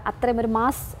നോക്കിക്കാണുന്നത് അത്രയും ഒരു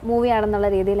മാസ് മൂവിയാണെന്നുള്ള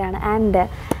രീതിയിലാണ്. ആൻഡ്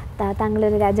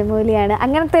താങ്കളൊരു രാജമൗലിയാണ്,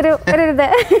 അങ്ങനത്തെ ഒരു ഇത്.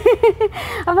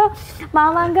 അപ്പോൾ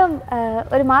മാമാങ്കം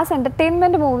ഒരു മാസ്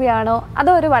എൻ്റർടൈൻമെൻറ്റ് മൂവിയാണോ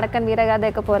അതോ ഒരു വടക്കൻ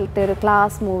വീരഗാഥയൊക്കെ പോലത്തെ ഒരു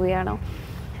ക്ലാസ് മൂവിയാണോ?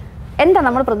 എന്താ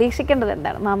നമ്മൾ പ്രതീക്ഷിക്കേണ്ടത്,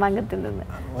 എന്താണ് മാമാങ്കത്തിൽ നിന്ന്?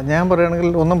 ഞാൻ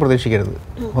പറയുകയാണെങ്കിൽ ഒന്നും പ്രതീക്ഷിക്കരുത്.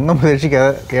 ഒന്നും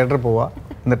പ്രതീക്ഷിക്കാതെ തിയേറ്ററിൽ പോവുക,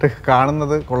 എന്നിട്ട്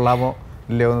കാണുന്നത് കൊള്ളാമോ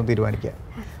ഇല്ലയോ എന്ന് തീരുമാനിക്കുക.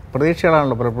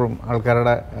 പ്രതീക്ഷകളാണല്ലോ പലപ്പോഴും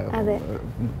ആൾക്കാരുടെ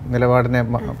നിലപാടിനെ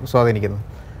സ്വാധീനിക്കുന്നത്.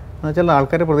 എന്നുവെച്ചാൽ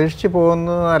ആൾക്കാർ പ്രതീക്ഷിച്ച്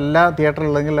പോകുന്നതല്ല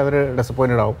തിയേറ്ററിലുണ്ടെങ്കിൽ അവർ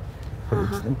ഡിസപ്പോയിൻറ്റഡ് ആവും.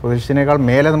 പ്രതീക്ഷിച്ചതിനേക്കാൾ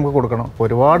മേലെ നമുക്ക് കൊടുക്കണം. അപ്പോൾ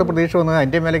ഒരുപാട് പ്രതീക്ഷ വന്നത്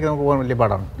അതിൻ്റെ മേലേക്ക് നമുക്ക് പോകാൻ വലിയ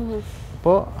പാടാണ്.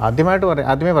 അപ്പോൾ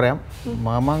ആദ്യമേ പറയാം,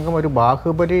 മാമാങ്കം ഒരു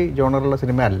ബാഹുബലി ജോണറുള്ള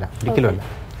സിനിമ അല്ല, ഒരിക്കലുമല്ല.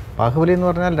 ബാഹുബലി എന്ന്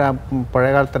പറഞ്ഞാൽ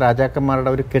പഴയകാലത്തെ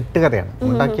രാജാക്കന്മാരുടെ ഒരു കെട്ടുകഥയാണ്,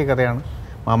 ഉണ്ടാക്കിയ കഥയാണ്.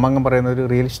 മാമാങ്കം പറയുന്ന ഒരു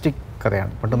റിയലിസ്റ്റിക്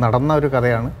കഥയാണ്, പണ്ട് നടന്ന ഒരു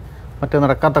കഥയാണ്, മറ്റേ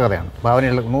നടക്കാത്ത കഥയാണ്.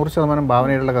 ഭാവനയുള്ള 100%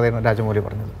 ഭാവനയിലുള്ള കഥയാണ് രാജമൗലി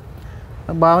പറഞ്ഞത്.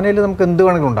 ഭാവനയിൽ നമുക്ക് എന്ത്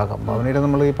വേണമെങ്കിലും ഉണ്ടാക്കാം. ഭാവനയിൽ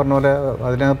നമ്മൾ ഈ പറഞ്ഞ പോലെ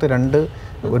അതിനകത്ത്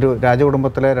ഒരു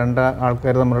രാജകുടുംബത്തിലെ 2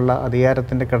 ആൾക്കാർ തമ്മിലുള്ള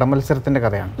അധികാരത്തിൻ്റെ കിടമത്സരത്തിൻ്റെ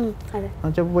കഥയാണ്.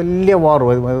 എന്നുവെച്ചാൽ വലിയ വാർ,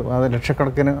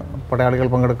 ലക്ഷക്കണക്കിന് പടയാളികൾ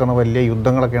പങ്കെടുക്കുന്ന വലിയ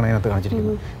യുദ്ധങ്ങളൊക്കെയാണ് അതിനകത്ത്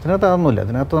കാണിച്ചിരിക്കുന്നത്. ഇതിനകത്ത് അതൊന്നുമില്ല.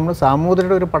 ഇതിനകത്ത് നമ്മൾ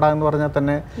സാമൂതിരിയുടെ ഒരു പട എന്ന് പറഞ്ഞാൽ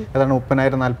തന്നെ ഏതാണ്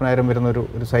 30,000-40,000 വരുന്ന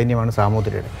ഒരു സൈന്യമാണ്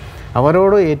സാമൂതിരിയുടെ.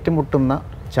 അവരോട് ഏറ്റുമുട്ടുന്ന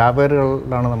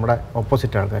ചാവേറുകളാണ് നമ്മുടെ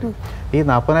ഓപ്പോസിറ്റ് ആൾക്കാർ. ഈ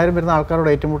 40,000 വരുന്ന ആൾക്കാരോട്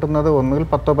ഏറ്റുമുട്ടുന്നത് ഒന്നുകിൽ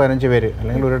 10-15 പേര്,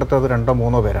 അല്ലെങ്കിൽ ഒരിടത്ത് അത്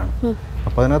 2-3 പേരാണ്.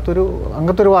 അപ്പോൾ അതിനകത്തൊരു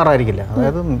അങ്ങനത്തെ ഒരു വാറായിരിക്കില്ല.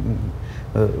 അതായത്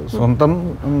സ്വന്തം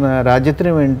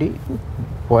രാജ്യത്തിന് വേണ്ടി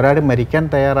പോരാടി മരിക്കാൻ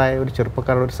തയ്യാറായ ഒരു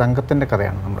ചെറുപ്പക്കാരുടെ ഒരു സംഘത്തിൻ്റെ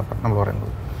കഥയാണ് നമ്മൾ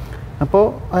പറയുന്നത്. അപ്പോൾ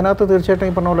അതിനകത്ത് തീർച്ചയായിട്ടും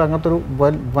ഈ പറഞ്ഞ പോലെ അങ്ങനത്തെ ഒരു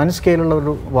വൻ സ്കെയിലുള്ള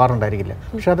ഒരു വാർ ഉണ്ടായിരിക്കില്ല.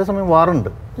 പക്ഷേ അതേസമയം വാറുണ്ട്.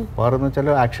 വാറെന്ന് വെച്ചാൽ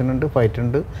ആക്ഷൻ ഉണ്ട്, ഫൈറ്റ്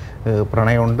ഉണ്ട്,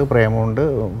 പ്രണയമുണ്ട്, പ്രേമമുണ്ട്,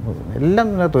 എല്ലാം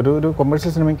ഇതിനകത്ത് ഒരു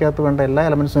കൊമേഴ്സ്യൽ സിനിമയ്ക്കകത്ത് വേണ്ട എല്ലാ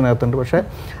എലമെൻസും ഇതിനകത്തുണ്ട്. പക്ഷേ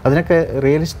അതിനൊക്കെ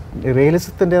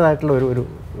റിയലിസത്തിൻ്റേതായിട്ടുള്ള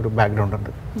ഒരു ബാക്ക്ഗ്രൗണ്ട്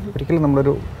ഉണ്ട്. ഒരിക്കലും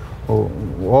നമ്മളൊരു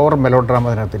ഓവർ മെലോ ഡ്രാമ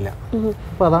അതിനകത്തില്ല.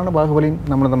 അപ്പോൾ അതാണ് ബാഹുബലിയും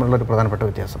നമ്മൾ തമ്മിലുള്ള ഒരു പ്രധാനപ്പെട്ട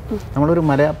വ്യത്യാസം. നമ്മളൊരു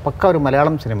പക്ക ഒരു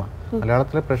മലയാളം സിനിമ,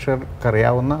 മലയാളത്തിലെ പ്രേക്ഷകർക്ക്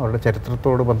അറിയാവുന്ന അവരുടെ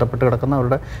ചരിത്രത്തോട് ബന്ധപ്പെട്ട് കിടക്കുന്ന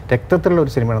അവരുടെ രക്തത്തിലുള്ള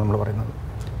ഒരു സിനിമയാണ് നമ്മൾ പറയുന്നത്.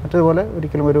 മറ്റേതുപോലെ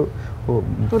ഒരിക്കലും ഒരു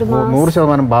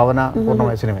 100% ഭാവന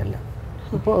പൂർണ്ണമായ സിനിമയല്ല.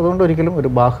 അപ്പോൾ അതുകൊണ്ട് ഒരിക്കലും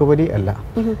ഒരു ബാഹുബലി അല്ല.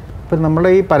 ഇപ്പം നമ്മൾ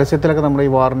ഈ പരസ്യത്തിലൊക്കെ നമ്മൾ ഈ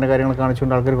വാറിൻ്റെ കാര്യങ്ങൾ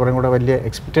കാണിച്ചുകൊണ്ട് ആൾക്കാർ കുറേ കൂടെ വലിയ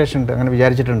എക്സ്പെക്റ്റേഷൻ ഉണ്ട്, അങ്ങനെ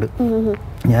വിചാരിച്ചിട്ടുണ്ട്.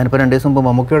 ഞാനിപ്പോൾ 2 ദിവസം മുമ്പ്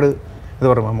മമ്മൂക്കയോട് ഇത്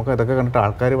പറയും, നമുക്ക് ഇതൊക്കെ കണ്ടിട്ട്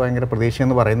ആൾക്കാർ ഭയങ്കര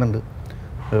പ്രതീക്ഷയെന്ന് പറയുന്നുണ്ട്,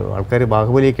 ആൾക്കാർ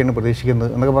ബാഹുബലിയൊക്കെയാണ് പ്രതീക്ഷിക്കുന്നത്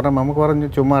എന്നൊക്കെ പറഞ്ഞാൽ നമുക്ക് പറഞ്ഞു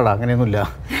ചുമ്മാടാ, അങ്ങനെയൊന്നുമില്ല.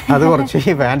 അത് കുറച്ച്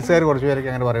ഈ ഫാൻസുകാർ കുറച്ച് പേരൊക്കെ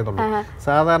അങ്ങനെ പറയുന്നുള്ളൂ.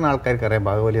 സാധാരണ ആൾക്കാർക്ക് അറിയാം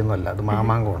ബാഹുബലിയൊന്നും അല്ല, അത്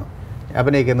മാമാങ്കമാണ്,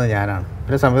 അഭിനയിക്കുന്നത് ഞാനാണ്,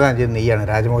 പിന്നെ സംവിധാനം ചെയ്യുന്നത് നീയാണ്,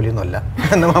 രാജമൗലിയൊന്നും അല്ല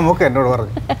എന്ന് മമ്മൂക്ക എന്നോട്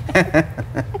പറഞ്ഞു.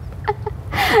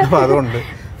 അപ്പോൾ അതുകൊണ്ട്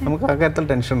നമുക്ക് ആ കാര്യത്തിൽ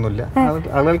ടെൻഷനൊന്നുമില്ല.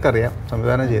 ആളുകൾക്കറിയാം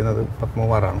സംവിധാനം ചെയ്യുന്നത്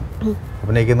പത്മകുമാറാണ്,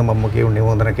 അഭിനയിക്കുന്നത് മമ്മൂക്കയും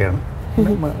ഉണ്ണിമൂന്നനൊക്കെയാണ്,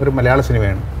 ഒരു മലയാള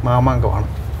സിനിമയാണ്, മാമാങ്കമാണ്,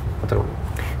 അത്രേ ഉള്ളൂ.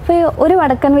 ഇപ്പോൾ ഒരു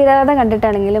വടക്കൻ വീരകഥ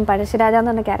കണ്ടിട്ടാണെങ്കിലും പഴശ്ശിരാജ എന്ന്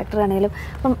പറഞ്ഞ ക്യാരക്ടറാണെങ്കിലും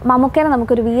അപ്പം മമ്മൂക്കേനെ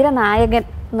നമുക്കൊരു വീരനായകൻ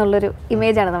എന്നുള്ളൊരു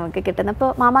ഇമേജാണ് നമുക്ക് കിട്ടുന്നത്. അപ്പോൾ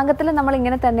മാമാങ്കത്തിൽ നമ്മൾ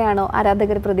ഇങ്ങനെ തന്നെയാണോ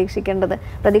ആരാധകർ പ്രതീക്ഷിക്കേണ്ടത്?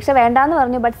 പ്രതീക്ഷ വേണ്ടാന്ന്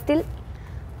പറഞ്ഞു, ബട്ട് സ്റ്റിൽ.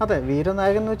 അതെ,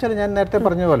 വീരനായകൻ എന്ന് വെച്ചാൽ ഞാൻ നേരത്തെ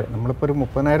പറഞ്ഞ പോലെ നമ്മളിപ്പോൾ ഒരു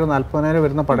 30,000-40,000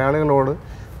 വരുന്ന പടയാളികളോട്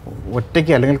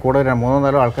ഒറ്റയ്ക്ക് അല്ലെങ്കിൽ കൂടെ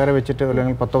 3-4 ആൾക്കാരെ വെച്ചിട്ട്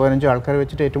അല്ലെങ്കിൽ 10-15 ആൾക്കാരെ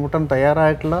വെച്ചിട്ട് ഏറ്റുമുട്ടാൻ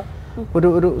തയ്യാറായിട്ടുള്ള ഒരു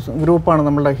ഗ്രൂപ്പാണ്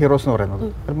നമ്മളുടെ ഹീറോസ് എന്ന് പറയുന്നത്,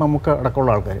 മമ്മൂക്ക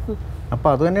അടക്കമുള്ള ആൾക്കാർ. അപ്പോൾ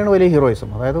അത് തന്നെയാണ് വലിയ ഹീറോയിസം.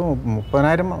 അതായത്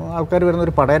 30,000 ആൾക്കാർ വരുന്ന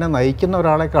ഒരു പടയനെ നയിക്കുന്ന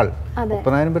ഒരാളേക്കാൾ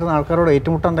 30,000 വരുന്ന ആൾക്കാരോട്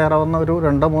ഏറ്റുമുട്ടാൻ തയ്യാറാവുന്ന ഒരു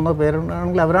 2-3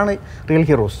 പേരാണെങ്കിൽ അവരാണ് റിയൽ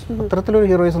ഹീറോസ്. അത്തരത്തിലൊരു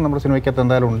ഹീറോയിസം നമ്മുടെ സിനിമയ്ക്കകത്ത്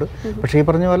എന്തായാലും ഉണ്ട്. പക്ഷേ ഈ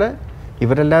പറഞ്ഞ പോലെ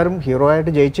ഇവരെല്ലാവരും ഹീറോ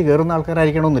ആയിട്ട് ജയിച്ച് കയറുന്ന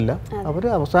ആൾക്കാരായിരിക്കണമെന്നില്ല. അവർ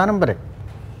അവസാനം വരെ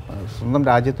സ്വന്തം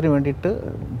രാജ്യത്തിന് വേണ്ടിയിട്ട്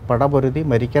പടപൊരുതി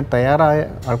മരിക്കാൻ തയ്യാറായ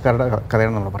ആൾക്കാരുടെ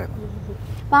കഥയാണ് നമ്മൾ പറയുന്നത്.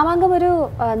 മാമാങ്കം ഒരു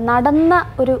നടന്ന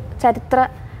ഒരു ചരിത്ര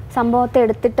സംഭവത്തെ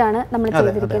എടുത്തിട്ടാണ് നമ്മൾ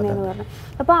ചെയ്തിരിക്കുന്നതെന്ന് പറഞ്ഞു.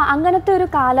 അപ്പോൾ അങ്ങനത്തെ ഒരു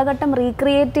കാലഘട്ടം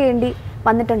റീക്രിയേറ്റ് ചെയ്യേണ്ടി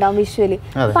വന്നിട്ടുണ്ടാവും വിഷ്വലി.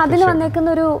 അപ്പോൾ അതിന്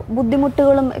വന്നേക്കുന്ന ഒരു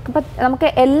ബുദ്ധിമുട്ടുകളും ഇപ്പം നമുക്ക്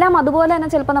എല്ലാം അതുപോലെ തന്നെ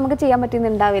ചിലപ്പോൾ നമുക്ക് ചെയ്യാൻ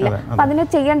പറ്റുന്നുണ്ടാവില്ല. അപ്പം അതിന്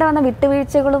ചെയ്യേണ്ട വന്ന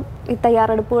വിട്ടുവീഴ്ചകളും ഈ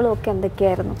തയ്യാറെടുപ്പുകളും ഒക്കെ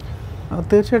എന്തൊക്കെയായിരുന്നു?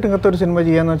 തീർച്ചയായിട്ടും ഇങ്ങനത്തെ ഒരു സിനിമ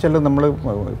ചെയ്യാന്ന് വെച്ചാൽ നമ്മൾ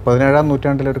 17-ാം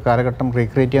നൂറ്റാണ്ടിലെ ഒരു കാലഘട്ടം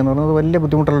റീക്രിയേറ്റ് ചെയ്യുക എന്ന് പറയുന്നത് വലിയ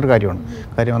ബുദ്ധിമുട്ടുള്ളൊരു കാര്യമാണ്.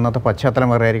 കാര്യം അന്നത്തെ പശ്ചാത്തലം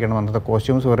വേറെ ആയിരിക്കണം, അന്നത്തെ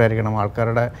കോസ്റ്റ്യൂംസ് വേറെ ആയിരിക്കണം,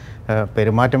 ആൾക്കാരുടെ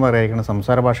പെരുമാറ്റം വേറെ ആയിരിക്കണം,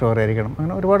 സംസാര ഭാഷ വേറെ ആയിരിക്കണം,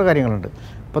 അങ്ങനെ ഒരുപാട് കാര്യങ്ങളുണ്ട്.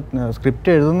 ഇപ്പോൾ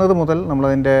സ്ക്രിപ്റ്റ് എഴുതുന്നത് മുതൽ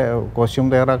നമ്മളതിൻ്റെ കോസ്റ്റ്യൂം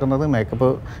തയ്യാറാക്കുന്നത്,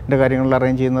 മേക്കപ്പിൻ്റെ കാര്യങ്ങളിൽ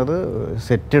അറേഞ്ച് ചെയ്യുന്നത്,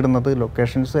 സെറ്റ് ഇടുന്നത്,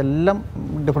 ലൊക്കേഷൻസ് എല്ലാം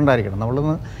ഡിഫറെൻ്റ് ആയിരിക്കണം.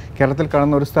 നമ്മളിന്ന് കേരളത്തിൽ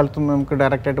കാണുന്ന ഒരു സ്ഥലത്തുനിന്ന് നമുക്ക്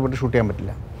ഡയറക്റ്റായിട്ട് പോയിട്ട് ഷൂട്ട് ചെയ്യാൻ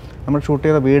പറ്റില്ല. നമ്മൾ ഷൂട്ട്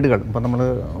ചെയ്ത വീടുകൾ, ഇപ്പോൾ നമ്മൾ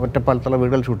ഒറ്റപ്പാലത്തുള്ള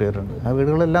വീടുകൾ ഷൂട്ട് ചെയ്തിട്ടുണ്ട്. ആ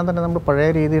വീടുകളെല്ലാം തന്നെ നമ്മൾ പഴയ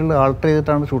രീതിയിൽ ആൾട്ടർ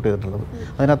ചെയ്തിട്ടാണ് ഷൂട്ട് ചെയ്തിട്ടുള്ളത്.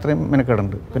 അതിനത്രയും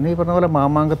മെനക്കേടുണ്ട്. പിന്നെ ഈ പറഞ്ഞ പോലെ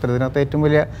മാമാങ്കത്തിൽ ഇതിനകത്ത് ഏറ്റവും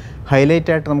വലിയ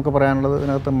ഹൈലൈറ്റായിട്ട് നമുക്ക് പറയാനുള്ളത്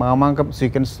ഇതിനകത്ത് മാമാങ്കം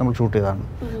സീക്വൻസ് നമ്മൾ ഷൂട്ട് ചെയ്തതാണ്.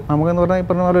 മാമാങ്കം എന്ന് പറഞ്ഞാൽ ഈ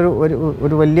പറഞ്ഞ പോലെ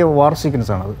ഒരു വലിയ വാർ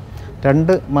സീക്വൻസാണത്.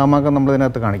 2 മാമാങ്കം നമ്മൾ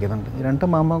ഇതിനകത്ത് കാണിക്കുന്നുണ്ട്. ഈ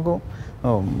 2 മാമാങ്കവും,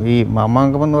 ഈ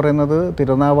മാമാങ്കം എന്ന് പറയുന്നത്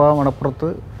തിരുനാവായ മണപ്പുറത്ത്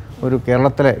ഒരു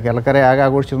കേരളക്കരെ ആകെ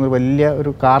ആഘോഷിച്ചിരുന്ന ഒരു വലിയ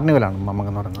ഒരു കാർണിവലാണ് മാമാങ്കം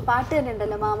എന്ന് പറയുന്നത്.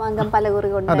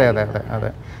 അതെ അതെ അതെ അതെ.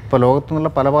 ഇപ്പോൾ ലോകത്തു നിന്നുള്ള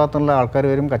പല ഭാഗത്തു നിന്നുള്ള ആൾക്കാർ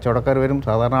വരും, കച്ചവടക്കാർ വരും,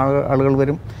 സാധാരണ ആളുകൾ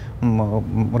വരും,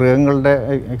 മൃഗങ്ങളുടെ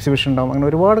എക്സിബിഷൻ ഉണ്ടാവും, അങ്ങനെ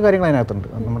ഒരുപാട് കാര്യങ്ങൾ അതിനകത്തുണ്ട്.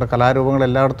 നമ്മുടെ കലാരൂപങ്ങൾ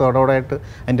എല്ലായിടത്തും അവിടെയായിട്ട്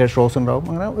അതിൻ്റെ ഷോസ് ഉണ്ടാവും.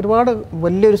 അങ്ങനെ ഒരുപാട്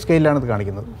വലിയൊരു സ്കെയിലാണ് ഇത്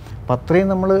കാണിക്കുന്നത്. അപ്പോൾ അത്രയും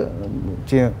നമ്മൾ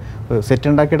സെറ്റ്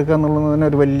ഉണ്ടാക്കിയെടുക്കുക എന്നുള്ളതിന്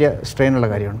ഒരു വലിയ സ്ട്രെയിനുള്ള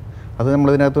കാര്യമാണ്. അത് നമ്മൾ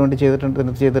ഇതിനകത്ത് വേണ്ടി ചെയ്തിട്ടുണ്ട്.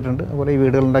 അതുപോലെ ഈ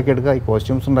വീടുകൾ ഉണ്ടാക്കിയെടുക്കുക, ഈ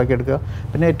കോസ്റ്റ്യൂംസ് ഉണ്ടാക്കിയെടുക്കുക.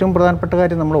 പിന്നെ ഏറ്റവും പ്രധാനപ്പെട്ട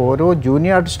കാര്യം നമ്മൾ ഓരോ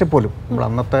ജൂനിയർ ആർട്ടിസ്റ്റ് പോലും നമ്മൾ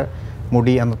അന്നത്തെ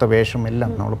മുടി, അന്നത്തെ വേഷം എല്ലാം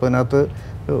നമ്മളിപ്പോൾ ഇതിനകത്ത്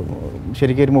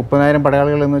ശരിക്കും ഒരു 30,000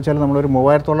 പടയാളികൾ എന്ന് വെച്ചാൽ നമ്മളൊരു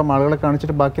 3,000-ഓളം ആളുകളെ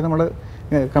കാണിച്ചിട്ട് ബാക്കി നമ്മൾ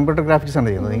കമ്പ്യൂട്ടർ ഗ്രാഫിക്സ് ആണ്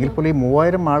ചെയ്യുന്നത്. എങ്കിൽ പോലും ഈ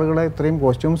 3,000 ആളുകളെ ഇത്രയും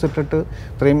കോസ്റ്റ്യൂംസ് ഇട്ടിട്ട്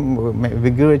ഇത്രയും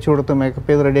വിഗ് വെച്ച് കൊടുത്ത് മേക്കപ്പ്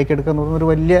ചെയ്ത് റെഡിയാക്കി എടുക്കുക എന്ന് പറയുന്നത് ഒരു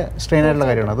വലിയ സ്ട്രെയിൻ ആയിട്ടുള്ള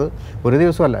കാര്യമാണ്. അത് ഒരു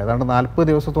ദിവസമല്ല, ഏതാണ്ട് 40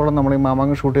 ദിവസത്തോളം നമ്മൾ ഈ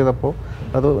മാമാങ്കം ഷൂട്ട് ചെയ്തപ്പോൾ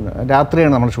അത്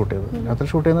രാത്രിയാണ് നമ്മൾ ഷൂട്ട് ചെയ്തത്. രാത്രി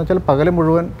ഷൂട്ട് ചെയ്യുന്നത് വെച്ചാൽ പകൽ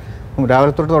മുഴുവൻ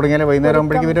രാവിലെ തൊട്ട് തുടങ്ങിയാൽ വൈകുന്നേരം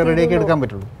ആകുമ്പോഴേക്കും ഇവരെ റെഡിയാക്കി എടുക്കാൻ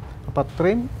പറ്റുള്ളൂ. അപ്പോൾ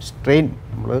അത്രയും സ്ട്രെയിൻ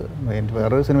നമ്മൾ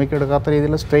വേറൊരു സിനിമയ്ക്ക് എടുക്കാത്ത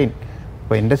രീതിയിലുള്ള സ്ട്രെയിൻ.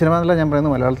 അപ്പോൾ എൻ്റെ സിനിമ എന്നല്ല ഞാൻ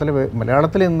പറയുന്നത്,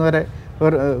 മലയാളത്തിൽ ഇന്ന് വരെ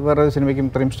വേറൊരു സിനിമയ്ക്കും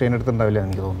ഇത്രയും സ്ട്രെയിൻ എടുത്തിട്ടുണ്ടാവില്ല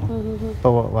എനിക്ക് തോന്നുന്നു.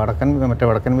 ഇപ്പോൾ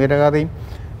വടക്കൻ വീരഗാഥയും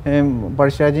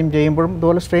പഴശ്ശിരാജയും ചെയ്യുമ്പോഴും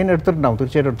ഇതുപോലെ സ്ട്രെയിൻ എടുത്തിട്ടുണ്ടാവും,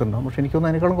 തീർച്ചയായിട്ടും എടുത്തിട്ടുണ്ടാവും. പക്ഷേ എനിക്ക്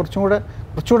തോന്നുന്നു അതിനേക്കാളും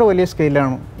കുറച്ചുകൂടെ വലിയ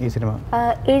സ്കെയിലാണ് ഈ സിനിമ.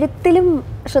 എഴുത്തിലും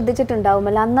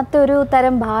ശ്രദ്ധിച്ചിട്ടുണ്ടാവുമല്ലോ, അന്നത്തെ ഒരു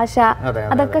തരം ഭാഷ,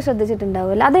 അതൊക്കെ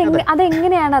ശ്രദ്ധിച്ചിട്ടുണ്ടാവുമല്ലോ.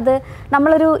 അതെങ്ങനെയാണ്? അത്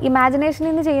നമ്മളൊരു ഇമാജിനേഷനിൽ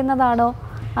നിന്ന് ചെയ്യുന്നതാണോ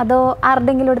അതോ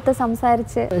ആരുടെങ്കിലും എടുത്ത്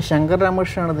സംസാരിച്ച്? ശങ്കർ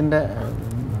രാമകൃഷ്ണനാണ് ഇതിൻ്റെ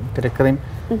തിരക്കഥയും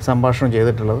സംഭാഷണം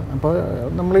ചെയ്തിട്ടുള്ളത്. അപ്പോൾ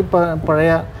നമ്മളീ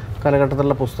പഴയ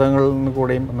കാലഘട്ടത്തിലുള്ള പുസ്തകങ്ങളിൽ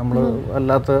കൂടെയും നമ്മൾ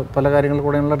അല്ലാത്ത പല കാര്യങ്ങളിൽ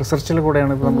കൂടെയുള്ള റിസർച്ചിൽ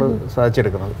കൂടെയാണ് ഇത് നമ്മൾ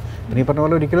സാധിച്ചെടുക്കുന്നത്. പിന്നെ ഈ പറഞ്ഞ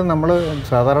പോലെ ഒരിക്കലും നമ്മൾ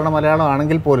സാധാരണ മലയാളം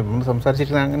ആണെങ്കിൽ പോലും നമ്മൾ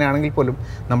സംസാരിച്ചിരിക്കുന്നത് അങ്ങനെയാണെങ്കിൽ പോലും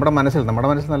നമ്മുടെ മനസ്സിൽ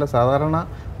നല്ല സാധാരണ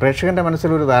പ്രേക്ഷകൻ്റെ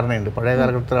മനസ്സിലൊരു ധാരണയുണ്ട്. പഴയ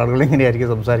കാലഘട്ടത്തിൽ ആളുകൾ ഇങ്ങനെയായിരിക്കും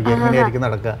സംസാരിക്കുക, ഇങ്ങനെയായിരിക്കും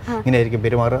നടക്കുക, ഇങ്ങനെയായിരിക്കും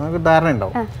പെരുമാറുക എന്നൊരു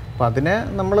ധാരണയുണ്ടാവും. അപ്പോൾ അതിനെ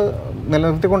നമ്മൾ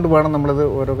നിലനിർത്തിക്കൊണ്ട് വേണം നമ്മളിത്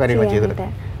ഓരോ കാര്യങ്ങൾ ചെയ്തെടുക്കാൻ.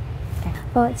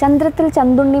 അപ്പോൾ ചന്ദ്രത്തിൽ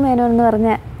ചന്തുണ്ണി മേനോൻ എന്ന് പറഞ്ഞ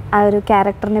ആ ഒരു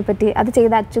ക്യാരക്ടറിനെ പറ്റി, അത്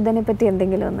ചെയ്ത അച്യുതനെ പറ്റി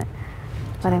എന്തെങ്കിലും ഒന്ന്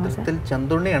പറയാമോ?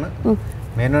 ചന്തുണ്ണിയാണ്,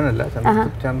 മേനോനല്ല.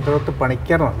 ചന്ദ്രത്ത്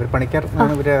പണിക്കാരനാണ്, ഒരു പണിക്കാർ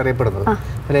എന്നാണ് ഇവരെ അറിയപ്പെടുന്നത്.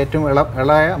 അതിൽ ഏറ്റവും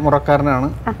ഇളയ മുറക്കാരനാണ്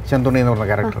ചന്തുണ്ണി എന്ന് പറഞ്ഞ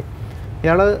ക്യാരക്ടർ.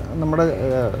 ഇയാൾ നമ്മുടെ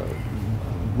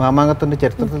മാമാങ്കത്തിൻ്റെ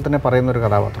ചരിത്രത്തിൽ തന്നെ പറയുന്നൊരു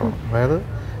കഥാപാത്രമാണ്. അതായത്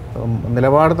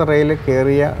നിലപാട് തറയിൽ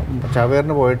കയറിയ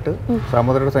ചാവേറിന് പോയിട്ട്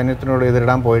സാമൂതിരിയുടെ സൈന്യത്തിനോട്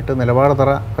എതിരിടാൻ പോയിട്ട് നിലപാട്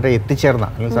തറ വരെ എത്തിച്ചേർന്ന,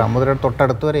 അല്ലെങ്കിൽ സാമൂതിരിയുടെ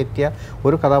തൊട്ടടുത്ത് വരെ എത്തിയ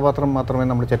ഒരു കഥാപാത്രം മാത്രമേ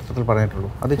നമ്മൾ ചരിത്രത്തിൽ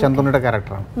പറഞ്ഞിട്ടുള്ളൂ. അത് ചന്തുണ്ണിയുടെ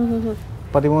ക്യാരക്ടറാണ്.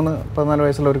 13-14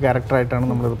 വയസ്സുള്ള ഒരു ക്യാരക്ടറായിട്ടാണ്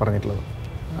നമ്മളിത് പറഞ്ഞിട്ടുള്ളത്.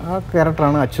 ആ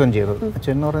ക്യാരക്ടറാണ് അച്യുതൻ ചെയ്തത്.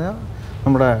 അച്യുതൻ എന്ന് പറഞ്ഞാൽ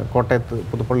നമ്മുടെ കോട്ടയത്ത്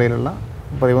പുതുപ്പള്ളിയിലുള്ള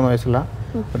 13 വയസ്സുള്ള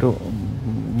ഒരു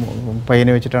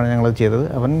പയ്യനെ വെച്ചിട്ടാണ് ഞങ്ങളത് ചെയ്തത്.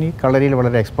 അവൻ ഈ കളരിയിൽ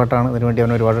വളരെ എക്സ്പെർട്ടാണ്. അതിനുവേണ്ടി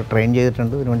അവൻ ഒരുപാട് ട്രെയിൻ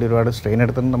ചെയ്തിട്ടുണ്ട്, ഇതിനുവേണ്ടി ഒരുപാട് സ്ട്രെയിൻ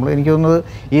എടുത്തിട്ടുണ്ട്. എനിക്ക് തോന്നുന്നത്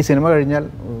ഈ സിനിമ കഴിഞ്ഞാൽ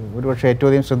ഒരുപക്ഷെ ഏറ്റവും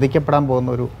അധികം ശ്രദ്ധിക്കപ്പെടാൻ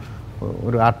പോകുന്ന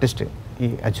ഒരു ആർട്ടിസ്റ്റ് ഈ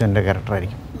അച്യുതൻ്റെ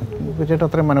ക്യാരക്ടറായിരിക്കും. ചേട്ടൻ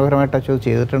അത്രയും മനോഹരമായിട്ട് അച്യുത്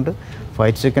ചെയ്തിട്ടുണ്ട്.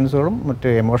 ഫൈറ്റ് സീക്വൻസുകളും മറ്റ്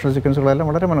എമോഷണൽ സീക്വൻസുകളും എല്ലാം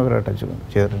വളരെ മനോഹരമായിട്ട് അച്യുത്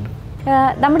ചെയ്തിട്ടുണ്ട്.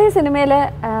 നമ്മുടെ ഈ സിനിമയിൽ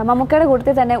മമ്മൂക്കയുടെ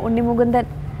കൂട്ടത്തിൽ തന്നെ ഉണ്ണിമുകുന്ദൻ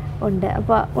ഉണ്ട്.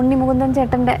 അപ്പോൾ ഉണ്ണിമുകുന്ദൻ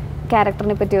ചേട്ടൻ്റെ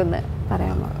ക്യാരക്ടറിനെ പറ്റി ഒന്ന്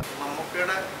പറയാമോ?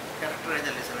 മമ്മൂക്കയുടെ ക്യാരക്ടർ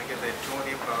കഴിഞ്ഞാൽ സിനിമയ്ക്ക് ഏറ്റവും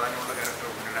അധികം പ്രാധാന്യമുള്ള ക്യാരക്ടർ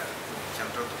ഉണ്ണിയുടെ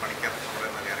ചന്ദ്രത്ത് പണിക്കാർ എന്ന്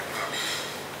പറയുന്ന ക്യാരക്ടറാണ്.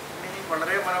 ഉണ്ണി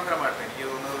വളരെ മനോഹരമായിട്ട് എനിക്ക്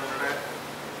തോന്നുന്നത് ഉണ്ണിയുടെ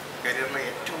കരിയറിലെ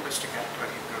ഏറ്റവും ബെസ്റ്റ്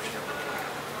ക്യാരക്ടറായിരിക്കും ചന്ദ്രത്ത്.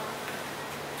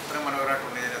 അത്രയും മനോഹരമായിട്ട്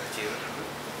ഉണ്ണി അത് ചെയ്തിട്ടുണ്ട്.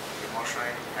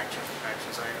 ഇമോഷനായാലും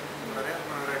ആക്ഷൻസായാലും വളരെ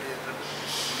മനോഹരമായിട്ട് ചെയ്തിട്ടുണ്ട്.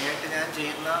 ഉണ്ണിയായിട്ട് ഞാൻ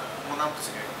ചെയ്യുന്ന 3ാമത്തെ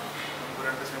സിനിമയാണ്.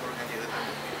 2 സിനിമകൾ ഞാൻ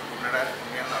ചെയ്തിട്ടുണ്ട്. ഉണ്ണിയുടെ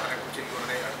നടനെക്കുറിച്ച് എനിക്ക്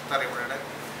വളരെ അടുത്തറിവുകളുടെ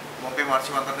മുംബൈ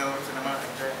മാർച്ച് 12 എന്ന സിനിമ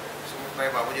എൻ്റെ സുഹൃത്തായ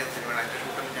ബാബു ചെയ്ത സിനിമയാണ്. അതിൻ്റെ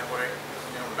ഷൂട്ടിൽ ഞാൻ കുറേ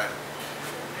ഞാൻ ഉണ്ടായിരുന്നു.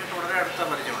 എനിക്ക് വളരെ അടുത്ത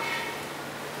പരിചയമുണ്ട്.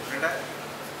 ഉണ്ണിയുടെ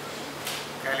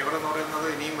കാലിബർ എന്ന് പറയുന്നത്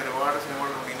ഇനിയും ഒരുപാട്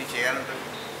സിനിമകൾ ഇനി ചെയ്യാനുണ്ട്.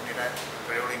 ഉണ്ണിയുടെ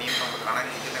കഴിവുകൾ ഇനിയും നമ്മൾ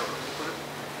കാണാനിരിക്കുന്നേ ഉള്ളൂ. ഒരു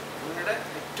ഉണ്ണിയുടെ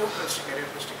ഏറ്റവും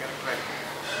ബെസ്റ്റ് ക്യാരക്ടറായിരിക്കും.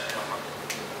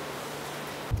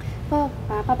 അപ്പോൾ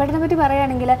പപ്പേട്ടനെ പറ്റി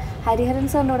പറയുകയാണെങ്കിൽ ഹരിഹരൻ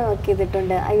സാറിൻ്റെ കൂടെ വർക്ക്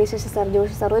ചെയ്തിട്ടുണ്ട്, ശശി സാർ,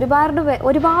 ജോഷി സാർ,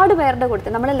 ഒരുപാട് പേരുടെ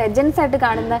കൂടെ നമ്മൾ ലെജൻസ് ആയിട്ട്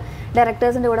കാണുന്ന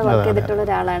ഡയറക്ടേഴ്സിൻ്റെ കൂടെ വർക്ക് ചെയ്തിട്ടുള്ള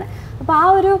ഒരാളാണ്. അപ്പോൾ ആ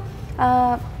ഒരു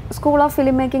സ്കൂൾ ഓഫ്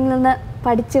ഫിലിം മേക്കിങ്ങിൽ നിന്ന്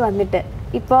പഠിച്ച് വന്നിട്ട്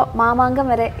ഇപ്പോൾ മാമാങ്കം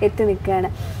വരെ എത്തി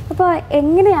നിൽക്കുകയാണ്. അപ്പോൾ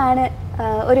എങ്ങനെയാണ്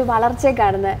ഒരു വളർച്ചയെ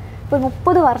കാണുന്നത്? ഇപ്പോൾ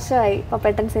 30 വർഷമായി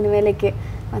പപ്പേട്ടൻ സിനിമയിലേക്ക്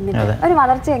വന്നിട്ട് ഒരു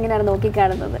വളർച്ച എങ്ങനെയാണ്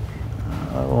നോക്കിക്കാണുന്നത്?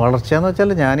 വളർച്ച എന്ന് വെച്ചാൽ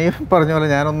ഞാനീ പറഞ്ഞ പോലെ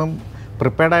ഞാനൊന്നും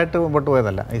പ്രിപ്പയർഡായിട്ട് മുമ്പോട്ട്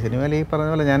പോയതല്ല. ഈ സിനിമയിൽ ഈ പറഞ്ഞ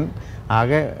പോലെ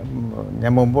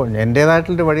ഞാൻ മുമ്പ്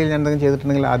എൻ്റേതായിട്ടുള്ളൊരു വഴിയിൽ ഞാൻ എന്തെങ്കിലും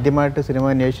ചെയ്തിട്ടുണ്ടെങ്കിൽ ആദ്യമായിട്ട് സിനിമ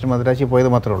അന്വേഷിച്ച് മദ്രാശി പോയത്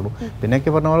മാത്രമേ ഉള്ളൂ.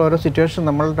 പിന്നെയൊക്കെ പറഞ്ഞ പോലെ ഓരോ സിറ്റുവേഷൻ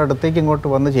നമ്മളുടെ അടുത്തേക്ക് ഇങ്ങോട്ട്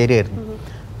വന്ന് ചേരുമായിരുന്നു.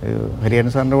 ഹരിഹരൻ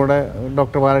സാറിൻ്റെ കൂടെ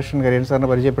ഡോക്ടർ ബാലകൃഷ്ണൻ ഹരിഹരൻ സാറിനെ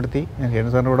പരിചയപ്പെടുത്തി. ഞാൻ ഹരിഹരൻ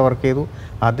സാറിൻ്റെ കൂടെ വർക്ക് ചെയ്തു.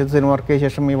 ആദ്യത്തെ സിനിമ വർക്ക് ചെയ്ത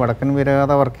ശേഷം ഈ വടക്കൻ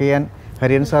വീരഗാഥ വർക്ക് ചെയ്യാൻ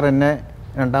ഹരിഹരൻ സാർ എന്നെ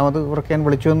 2ാമത് വർക്ക് ചെയ്യാൻ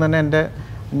വിളിച്ചു എന്ന് തന്നെ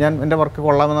എൻ്റെ വർക്ക്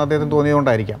കൊള്ളാമെന്ന് അദ്ദേഹത്തിന്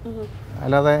തോന്നിയതുകൊണ്ടായിരിക്കാം.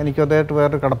 അല്ലാതെ എനിക്ക് അദ്ദേഹമായിട്ട്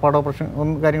വേറൊരു കടപ്പാടോ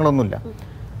കാര്യങ്ങളൊന്നുമില്ല.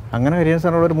 അങ്ങനെ ഹരിഹരൻ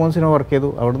സാറിനോട് ഒരു 3 സിനിമ വർക്ക് ചെയ്തു.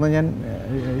 അവിടുന്ന് ഞാൻ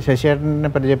ശശിയേട്ടനെ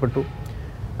പരിചയപ്പെട്ടു.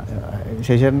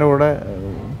 ശശിയേട്ടൻ്റെ കൂടെ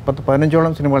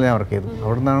 10-15ഓളം സിനിമകൾ ഞാൻ വർക്ക് ചെയ്തു.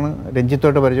 അവിടുന്നാണ്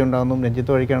രഞ്ജിത്തുമായിട്ട് പരിചയം ഉണ്ടാകുന്നതും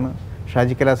രഞ്ജിത്ത് വഴിക്കാണ്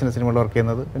ഷാജി കലാസിൻ്റെ സിനിമകൾ വർക്ക്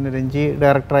ചെയ്യുന്നത്. പിന്നെ രഞ്ജി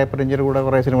ഡയറക്ടറായപ്പോൾ രഞ്ജിയുടെ കൂടെ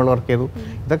കുറേ സിനിമകൾ വർക്ക് ചെയ്തു.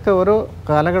 ഇതൊക്കെ ഓരോ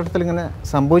കാലഘട്ടത്തിൽ ഇങ്ങനെ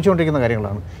സംഭവിച്ചുകൊണ്ടിരിക്കുന്ന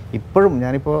കാര്യങ്ങളാണ്. ഇപ്പോഴും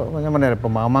ഞാൻ പറഞ്ഞുതരാം,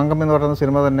 ഇപ്പോൾ മാമാങ്കം എന്ന് പറയുന്ന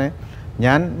സിനിമ തന്നെ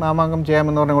ഞാൻ മാമാങ്കം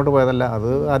ചെയ്യാമെന്ന് പറഞ്ഞ് അങ്ങോട്ട് പോയതല്ല. അത്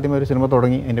ആദ്യമേ ഒരു സിനിമ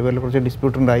തുടങ്ങി, എൻ്റെ പേരിൽ കുറച്ച്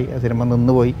ഡിസ്പ്യൂട്ട് ഉണ്ടായി, ആ സിനിമ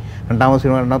നിന്നുപോയി. 2ാമത്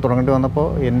സിനിമ തുടങ്ങേണ്ടി വന്നപ്പോൾ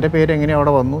എൻ്റെ പേര് എങ്ങനെ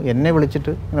അവിടെ വന്നു, എന്നെ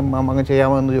വിളിച്ചിട്ട് മാമാങ്കം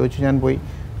ചെയ്യാമോ എന്ന് ചോദിച്ചു. ഞാൻ പോയി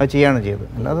അത് ചെയ്യാണ് ചെയ്തത്.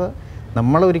 അല്ലാതെ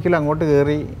നമ്മളൊരിക്കലും അങ്ങോട്ട്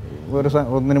കയറി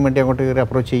ഒന്നിനും വേണ്ടി അങ്ങോട്ട് കയറി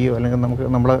അപ്രോച്ച് ചെയ്യുകയോ അല്ലെങ്കിൽ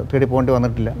നമ്മളെ തേടി പോകേണ്ടി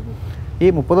വന്നിട്ടില്ല. ഈ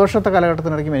 30 വർഷത്തെ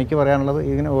കാലഘട്ടത്തിനിടയ്ക്കും എനിക്ക് പറയാനുള്ളത്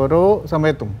ഇങ്ങനെ ഓരോ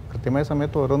സമയത്തും കൃത്യമായ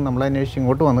സമയത്ത് ഓരോന്നും നമ്മളെ അന്വേഷിച്ച്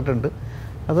ഇങ്ങോട്ട് വന്നിട്ടുണ്ട്.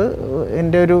 അത്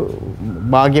എൻ്റെ ഒരു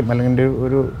ഭാഗ്യം അല്ലെങ്കിൽ എൻ്റെ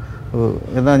ഒരു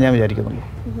എന്നാണ് ഞാൻ വിചാരിക്കുന്നുള്ളൂ.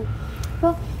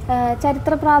 അപ്പോൾ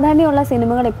ചരിത്ര പ്രാധാന്യമുള്ള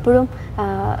സിനിമകൾ എപ്പോഴും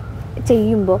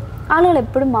ചെയ്യുമ്പോൾ ആളുകൾ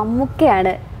എപ്പോഴും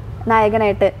മമ്മൂക്കയാണ്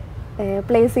നായകനായിട്ട്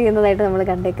പ്ലേസ് ചെയ്യുന്നതായിട്ട് നമ്മൾ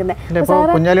കണ്ടേക്കുന്നത്.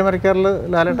 കുഞ്ഞാലി മരക്കാറിൽ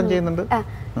ലാലേട്ടൻ ചെയ്യുന്നുണ്ട്.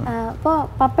 അപ്പോൾ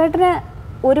പപ്പേട്ടന്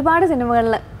ഒരുപാട്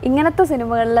സിനിമകളിൽ ഇങ്ങനത്തെ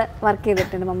സിനിമകളിൽ വർക്ക്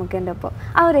ചെയ്തിട്ടുണ്ട് മമ്മൂക്കേൻ്റെ ഒപ്പം.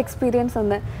 ആ ഒരു എക്സ്പീരിയൻസ്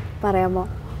ഒന്ന് പറയാമോ?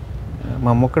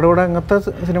 മമ്മൂക്കയുടെ കൂടെ അങ്ങനത്തെ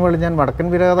സിനിമകളിൽ ഞാൻ വടക്കൻ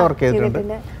വീരഗാഥ വർക്ക്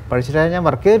ചെയ്തിട്ടുണ്ട്. പഴശ്ശിരാജ ഞാൻ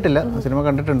വർക്ക് ചെയ്തിട്ടില്ല, സിനിമ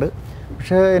കണ്ടിട്ടുണ്ട്.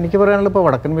 പക്ഷേ എനിക്ക് പറയാനുള്ളത് ഇപ്പോൾ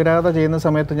വടക്കൻ വീരഗാഥ ചെയ്യുന്ന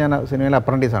സമയത്ത് ഞാൻ സിനിമയിൽ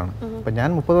അപ്രൻറ്റീസാണ്. അപ്പോൾ ഞാൻ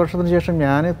 30 വർഷത്തിന് ശേഷം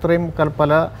ഞാൻ ഇത്രയും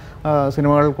പല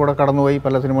സിനിമകളിൽ കൂടെ കടന്നുപോയി,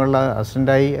 പല സിനിമകളിൽ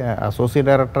അസിസ്റ്റൻ്റായി, അസോസിയേറ്റ്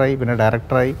ഡയറക്ടറായി, പിന്നെ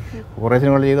ഡയറക്ടറായി, കുറേ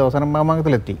സിനിമകൾ ചെയ്ത് അവസാനം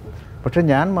മാമാങ്കത്തിലെത്തി. പക്ഷേ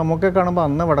ഞാൻ മമ്മൂക്കയെ കാണുമ്പോൾ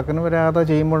അന്ന് വടക്കൻ വീരഗാഥ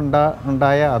ചെയ്യുമ്പോൾ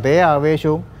ഉണ്ടായ അതേ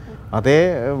ആവേശവും അതേ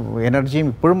എനർജിയും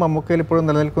ഇപ്പോഴും മമ്മൂക്കയിൽ ഇപ്പോഴും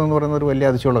നിലനിൽക്കുന്നു എന്ന് പറയുന്ന ഒരു വലിയ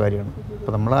അതിശയമുള്ള കാര്യമാണ്.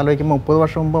 അപ്പോൾ നമ്മൾ ആലോചിക്കുമ്പോൾ 30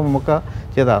 വർഷം മുമ്പ് മമ്മൂക്ക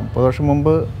ചെയ്ത 30 വർഷം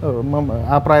മുമ്പ്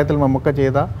ആ പ്രായത്തിൽ മമ്മൂക്ക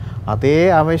ചെയ്ത അതേ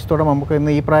ആവേശത്തോടെ മമ്മൂക്ക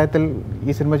ഇന്ന് ഈ പ്രായത്തിൽ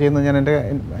ഈ സിനിമ ചെയ്യുന്നത്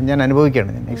ഞാൻ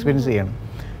അനുഭവിക്കുകയാണ്, ഞാൻ എക്സ്പീരിയൻസ് ചെയ്യുകയാണ്.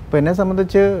 അപ്പോൾ എന്നെ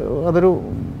സംബന്ധിച്ച് അതൊരു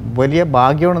വലിയ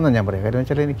ഭാഗ്യമാണെന്ന് ഞാൻ പറയാം. കാര്യം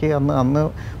വെച്ചാൽ എനിക്ക് അന്ന്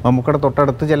മമ്മൂക്കയുടെ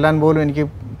തൊട്ടടുത്ത് ചെല്ലാൻ പോലും എനിക്ക്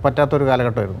പറ്റാത്തൊരു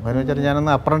കാലഘട്ടമായിരുന്നു. കാര്യം വെച്ചാൽ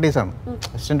ഞാനന്ന് അപ്രൻറ്റീസാണ്,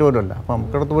 അസിസ്റ്റൻ്റ് പോലും അല്ല. അപ്പോൾ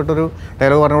നമുക്കടുത്ത് പോയിട്ടൊരു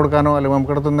ഡയലോഗ് പറഞ്ഞു കൊടുക്കാനോ അല്ലെങ്കിൽ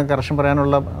നമുക്കടുത്ത് നിന്ന് കറക്ഷൻ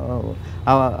പറയാനുള്ള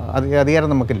അധികാരം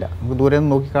നമുക്കില്ല. നമുക്ക് ദൂരെ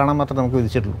നിന്ന് നോക്കി കാണാൻ മാത്രമേ നമുക്ക്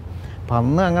വിധിച്ചിട്ടുള്ളൂ. അപ്പം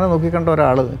അന്ന് അങ്ങനെ നോക്കിക്കണ്ട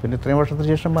ഒരാൾ പിന്നെ ഇത്രയും വർഷത്തിന്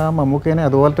ശേഷം ആ മമ്മൂക്കേനെ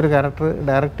അതുപോലത്തെ ഒരു ക്യാരക്ടർ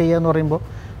ഡയറക്റ്റ് ചെയ്യുക എന്ന് പറയുമ്പോൾ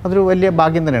അതൊരു വലിയ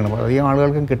ഭാഗ്യം തന്നെയാണ്. അധികം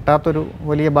ആളുകൾക്കും കിട്ടാത്തൊരു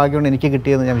വലിയ ഭാഗ്യമാണ് എനിക്ക്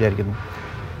കിട്ടിയതെന്ന് ഞാൻ വിചാരിക്കുന്നു.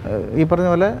 ഈ പറഞ്ഞ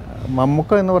പോലെ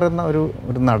മമ്മൂക്ക എന്ന് പറയുന്ന ഒരു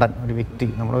നടൻ, ഒരു വ്യക്തി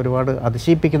നമ്മളെ ഒരുപാട്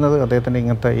അതിശയിപ്പിക്കുന്നത് അദ്ദേഹത്തിൻ്റെ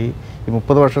ഇങ്ങനത്തെ ഈ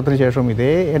 30 വർഷത്തിന് ശേഷം ഇതേ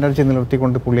എനർജി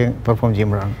നിലനിർത്തിക്കൊണ്ട് പുള്ളിയെ പെർഫോം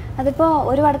ചെയ്യുമ്പോഴാണ്. അതിപ്പോൾ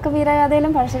ഒരു വടക്ക്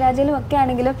വീരഗാഥയിലും പഴശ്ശിരാജയിലും ഒക്കെ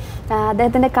ആണെങ്കിലും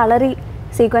അദ്ദേഹത്തിൻ്റെ കളറി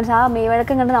സീക്വൻസ് ആ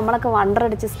മെയ്വഴക്കം കണ്ട് നമ്മളൊക്കെ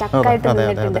വണ്ടറടിച്ച് സ്റ്റക്കായിട്ട്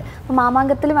നിന്നിട്ടുണ്ട്. അപ്പോൾ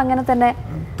മാമാങ്കത്തിലും അങ്ങനെ തന്നെ.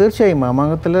 തീർച്ചയായും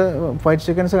മാമാങ്കത്തിൽ ഫൈറ്റ്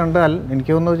സീക്വൻസ് കണ്ടാൽ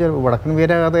എനിക്ക് തോന്നുന്നു വടക്കൻ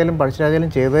വീരഗാഥയിലും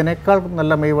പഴശ്ശിരാജയിലും ചെയ്തതിനേക്കാൾ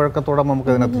നല്ല മെയ്വഴക്കത്തോടെ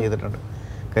നമുക്ക് ഇതിനകത്ത് ചെയ്തിട്ടുണ്ട്.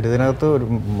 കാര്യം ഇതിനകത്ത് ഒരു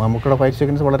മമ്മൂക്കയുടെ ഫൈറ്റ്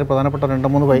സീക്വൻസ് വളരെ പ്രധാനപ്പെട്ട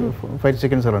 2-3 ഫൈറ്റ്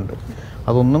സീക്വൻസുകളുണ്ട്.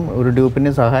 അതൊന്നും ഒരു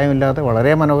ഡ്യൂപ്പിൻ്റെ സഹായമില്ലാതെ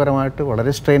വളരെ മനോഹരമായിട്ട്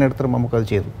വളരെ സ്ട്രെയിൻ എടുത്തിട്ട് നമുക്കത്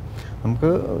ചെയ്തു. നമുക്ക്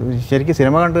ശരിക്കും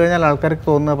സിനിമ കണ്ടു കഴിഞ്ഞാൽ ആൾക്കാർക്ക്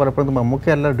തോന്നുന്നത് പലപ്പോഴും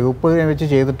മമ്മൂക്കയല്ല ഡ്യൂപ്പ് വെച്ച്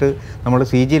ചെയ്തിട്ട് നമ്മൾ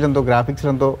CGയിലെന്തോ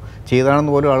ഗ്രാഫിക്സിലെന്തോ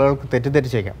ചെയ്താണെന്ന് പോലും ആളുകൾക്ക്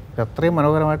തെറ്റിദ്ധരിച്ചേക്കാം. അത്രയും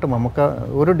മനോഹരമായിട്ട് മമ്മൂക്ക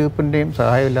ഒരു ഡ്യൂപ്പിൻ്റെയും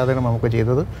സഹായമില്ലാതെയാണ് മമ്മൂക്ക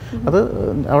ചെയ്തത്. അത്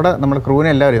അവിടെ നമ്മൾ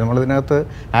ക്രൂവിനെ എല്ലാവരും നമ്മളിതിനകത്ത്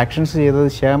ആക്ഷൻസ് ചെയ്തത്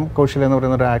ശ്യാം കൗശൽ എന്ന്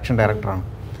പറയുന്ന ഒരു ആക്ഷൻ ഡയറക്ടറാണ്.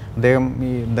 അദ്ദേഹം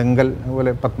ഈ ദംഗൽ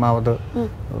അതുപോലെ പത്മാവത്,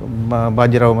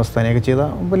 ബാജിറാവ് മസ്താനിയൊക്കെ ചെയ്ത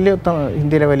വലിയ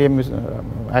ഹിന്ദിയിലെ വലിയ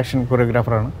ആക്ഷൻ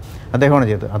കൊറിയോഗ്രാഫറാണ്. അദ്ദേഹമാണ്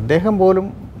ചെയ്തത്. അദ്ദേഹം പോലും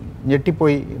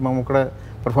ഞെട്ടിപ്പോയി മമ്മൂക്കയുടെ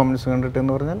പെർഫോമൻസ് കണ്ടിട്ട്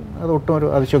എന്ന് പറഞ്ഞാൽ അത് ഒട്ടും ഒരു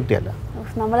അതിശോക്തിയല്ല.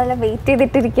 നമ്മളെല്ലാം വെയിറ്റ്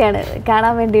ചെയ്തിട്ടിരിക്കുകയാണ്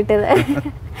കാണാൻ വേണ്ടിയിട്ട്.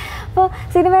 അപ്പോൾ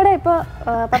സിനിമയുടെ ഇപ്പോൾ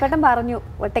പപ്പേട്ടൻ പറഞ്ഞു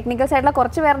ടെക്നിക്കൽ സൈഡിലെ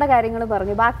കുറച്ച് പേരുടെ കാര്യങ്ങൾ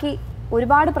പറഞ്ഞു, ബാക്കി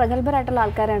ഒരുപാട് പ്രഗത്ഭരായിട്ടുള്ള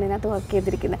ആൾക്കാരാണ് ഇതിനകത്ത് വർക്ക്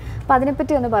ചെയ്തിരിക്കുന്നത്. അപ്പോൾ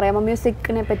അതിനെപ്പറ്റി ഒന്ന് പറയാമോ,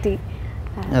 മ്യൂസിക്കിനെ പറ്റി?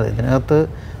 അതെ, ഇതിനകത്ത്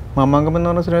മമാങ്കം എന്ന്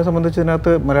പറഞ്ഞ സിനിമയെ സംബന്ധിച്ച്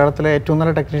ഇതിനകത്ത് മലയാളത്തിലെ ഏറ്റവും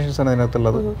നല്ല ടെക്നീഷ്യൻസാണ്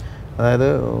ഇതിനകത്തുള്ളത്. അതായത്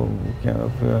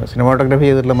സിനിമാറ്റോഗ്രാഫി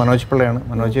ചെയ്തിട്ടുള്ള മനോജ് പിള്ളയാണ്.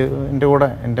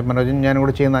 മനോജും ഞാനും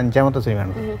കൂടെ ചെയ്യുന്ന 5ാമത്തെ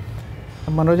സിനിമയാണ്.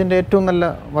 മനോജിൻ്റെ ഏറ്റവും നല്ല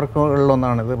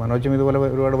വർക്കുകളിലൊന്നാണിത്. മനോജും ഇതുപോലെ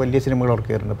ഒരുപാട് വലിയ സിനിമകൾ വർക്ക്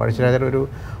ചെയ്തിട്ടുണ്ട്. പഴശ്ശിരാജയുടെ ഒരു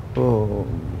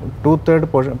 2/3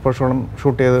 പോർഷോളം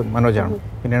ഷൂട്ട് ചെയ്ത് മനോജാണ്.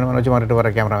 പിന്നെയാണ് മനോജ് മാറിയിട്ട്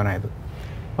വേറെ ക്യാമറമാനായത്.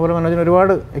 അതുപോലെ മനോജിന്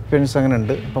ഒരുപാട് എക്സ്പീരിയൻസ് അങ്ങനെ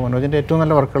ഉണ്ട്. അപ്പോൾ മനോജിൻ്റെ ഏറ്റവും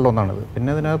നല്ല വർക്കുകളിലൊന്നാണിത്.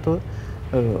 പിന്നെ ഇതിനകത്ത്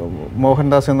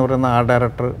മോഹൻദാസ് എന്ന് പറയുന്ന ആ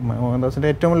ഡയറക്ടർ, മോഹൻദാസിൻ്റെ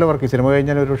ഏറ്റവും വലിയ വർക്ക് സിനിമ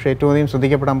കഴിഞ്ഞാൽ ഒരു പക്ഷേ ഏറ്റവും അധികം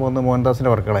ശ്രദ്ധിക്കപ്പെടാൻ പോകുന്നത്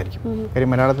മോഹൻദാസിൻ്റെ വർക്കുകളായിരിക്കും. കാര്യം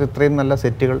മലയാളത്തിൽ ഇത്രയും നല്ല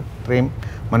സെറ്റുകൾ, ഇത്രയും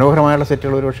മനോഹരമായുള്ള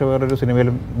സെറ്റുകൾ ഒരു പക്ഷേ വേറൊരു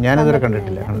സിനിമയിലും ഞാനിതുവരെ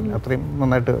കണ്ടിട്ടില്ല. അത്രയും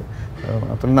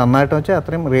നന്നായിട്ട് വെച്ചാൽ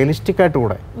അത്രയും റിയലിസ്റ്റിക്കായിട്ട്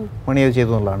കൂടെ മണി അത്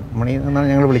ചെയ്തു എന്നുള്ളതാണ്. മണി എന്നാണ്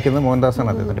ഞങ്ങൾ വിളിക്കുന്നത്,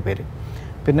 മോഹൻദാസാണ് അദ്ദേഹത്തിൻ്റെ പേര്.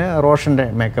 പിന്നെ റോഷൻ്റെ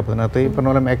മേക്കപ്പ്, ഇതിനകത്ത് ഈ പറഞ്ഞ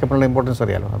പോലെ മേക്കപ്പിനുള്ള ഇമ്പോർട്ടൻസ്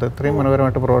അറിയാമല്ലോ, അത് ഇത്രയും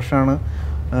മനോഹരമായിട്ട് റോഷനാണ്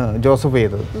ജോസഫ്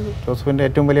ചെയ്തത്. ജോസഫിൻ്റെ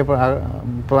ഏറ്റവും വലിയ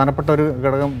പ്രധാനപ്പെട്ട ഒരു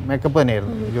ഘടകം മേക്കപ്പ്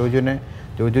തന്നെയായിരുന്നു.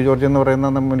 ജോജു ജോർജ് എന്ന് പറയുന്ന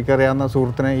എനിക്കറിയാവുന്ന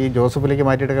സുഹൃത്തിനെ ഈ ജോസഫിലേക്ക്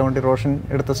മാറ്റിയെടുക്കാൻ വേണ്ടി റോഷൻ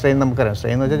എടുത്ത സ്ട്രെയിൻ നമുക്കറിയാം.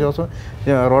 സ്ട്രെയിൻ എന്ന്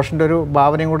വെച്ചാൽ റോഷൻ്റെ ഒരു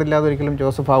ഭാവനയും കൂടി ഇല്ലാതെ ഒരിക്കലും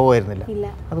ജോസഫ്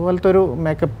ആവുമായിരുന്നില്ല. അതുപോലത്തെ ഒരു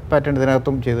മേക്കപ്പ് പാറ്റേൺ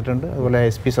ഇതിനകത്തും ചെയ്തിട്ടുണ്ട്. അതുപോലെ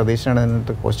SP സതീശനാണ്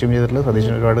ഇതിനകത്ത് കോസ്റ്റ്യൂം ചെയ്തിട്ടുള്ളത്.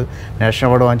 സതീശൻ ഒരുപാട് നാഷണൽ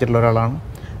അവാർഡ് വാങ്ങിച്ചിട്ടുള്ള ഒരാളാണ്.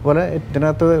 അതുപോലെ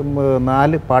ഇതിനകത്ത്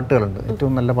 4 പാട്ടുകളുണ്ട്.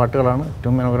 ഏറ്റവും നല്ല പാട്ടുകളാണ്,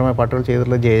 ഏറ്റവും മനോഹരമായ പാട്ടുകൾ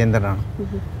ചെയ്തിട്ടുള്ളത് ജയചന്ദ്രനാണ്.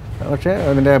 പക്ഷേ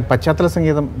അതിൻ്റെ പശ്ചാത്തല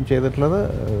സംഗീതം ചെയ്തിട്ടുള്ളത്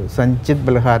സഞ്ജിത്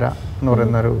ബൽഹാര എന്ന്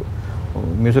പറയുന്ന ഒരു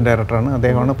മ്യൂസിക് ഡയറക്ടറാണ്.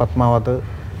 അദ്ദേഹമാണ് പത്മാവത്,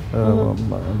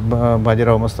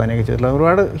 ബാജിറാവ് മസ്താനിയൊക്കെ ചെയ്തിട്ടുള്ള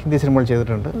ഒരുപാട് ഹിന്ദി സിനിമകൾ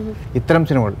ചെയ്തിട്ടുണ്ട്. ഇത്തരം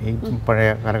സിനിമകൾ ഈ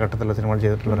പഴയ കാലഘട്ടത്തിലുള്ള സിനിമകൾ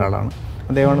ചെയ്തിട്ടുള്ള ഒരാളാണ്.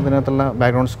 അദ്ദേഹമാണ് ഇതിനകത്തുള്ള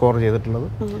ബാക്ക്ഗ്രൗണ്ട് സ്കോർ ചെയ്തിട്ടുള്ളത്.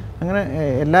 അങ്ങനെ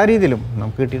എല്ലാ രീതിയിലും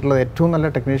നമുക്ക് കിട്ടിയിട്ടുള്ള ഏറ്റവും നല്ല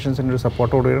ടെക്നീഷ്യൻസിൻ്റെ ഒരു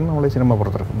സപ്പോർട്ടോടുകൂടിയാണ് നമ്മൾ ഈ സിനിമ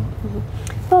പുറത്തിറക്കുന്നത്.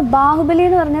 ഇപ്പോൾ ബാഹുബലി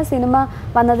എന്ന് പറഞ്ഞ സിനിമ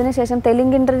വന്നതിന് ശേഷം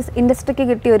തെലുങ്ക് ഇൻഡസ്ട്രിക്ക്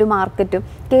കിട്ടിയ ഒരു മാർക്കറ്റും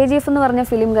KGF എന്ന് പറഞ്ഞ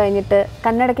ഫിലിം കഴിഞ്ഞിട്ട്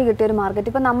കന്നഡയ്ക്ക് കിട്ടിയ ഒരു മാർക്കറ്റ്,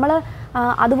 ഇപ്പോൾ നമ്മൾ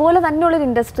അതുപോലെ തന്നെയുള്ളൊരു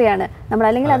ഇൻഡസ്ട്രിയാണ് നമ്മൾ,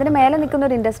 അല്ലെങ്കിൽ അതിന് മേലെ നിൽക്കുന്ന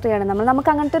ഒരു ഇൻഡസ്ട്രിയാണ് നമ്മൾ. നമുക്ക്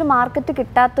അങ്ങനത്തെ ഒരു മാർക്കറ്റ്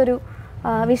കിട്ടാത്തൊരു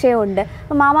വിഷയമുണ്ട്.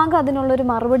 അപ്പോൾ മാമാങ്കം അതിനുള്ളൊരു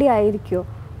മറുപടി ആയിരിക്കുമോ?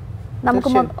 നമുക്ക്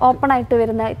ഓപ്പൺ ആയിട്ട്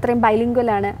വരുന്ന ഇത്രയും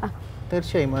ബൈലിംഗ്വലാണ്.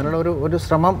 തീർച്ചയായും അതിനുള്ള ഒരു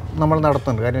ശ്രമം നമ്മൾ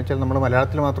നടത്തുന്നുണ്ട്. കാര്യം വെച്ചാൽ നമ്മൾ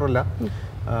മലയാളത്തിൽ മാത്രമല്ല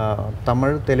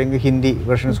തമിഴ്, തെലുങ്ക്, ഹിന്ദി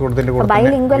വെർഷൻസ് കൊടുത്തതിൻ്റെ കൂടെ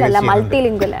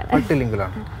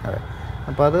മൾട്ടിലിംഗ്വലാണ്. അതെ,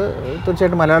 അപ്പോൾ അത്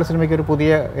തീർച്ചയായിട്ടും മലയാള സിനിമയ്ക്ക് ഒരു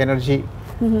പുതിയ എനർജി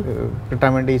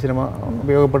കിട്ടാൻ വേണ്ടി ഈ സിനിമ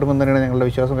ഉപയോഗപ്പെടുമെന്ന് തന്നെയാണ് ഞങ്ങളുടെ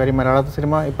വിശ്വാസം. കാര്യം മലയാള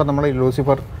സിനിമ ഇപ്പം നമ്മൾ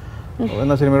ലൂസിഫർ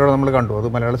എന്ന സിനിമയിലൂടെ നമ്മൾ കണ്ടു. അത്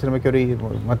മലയാള സിനിമയ്ക്ക് ഒരു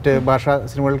മറ്റ് ഭാഷാ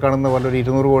സിനിമകളിൽ കാണുന്ന പോലെ ഒരു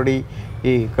 200 കോടി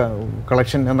ഈ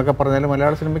കളക്ഷൻ എന്നൊക്കെ പറഞ്ഞാൽ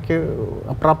മലയാള സിനിമയ്ക്ക്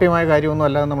അപ്രാപ്യമായ കാര്യമൊന്നും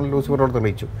അല്ലാതെ നമ്മൾ ലൂസിഫറോട്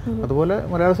തെളിയിച്ചു. അതുപോലെ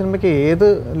മലയാള സിനിമയ്ക്ക് ഏത്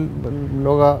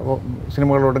ലോക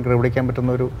സിനിമകളോടും കിടപിടിക്കാൻ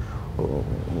പറ്റുന്ന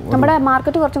നമ്മുടെ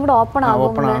മാർക്കറ്റ് കുറച്ചും കൂടെ ഓപ്പൺ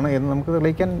ആണ് എന്ന് നമുക്ക്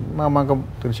തെളിയിക്കാൻ മാമാങ്കം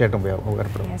തീർച്ചയായിട്ടും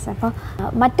ഉപകാരപ്പെടും. അപ്പോൾ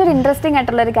മറ്റൊരു ഇൻട്രസ്റ്റിംഗ്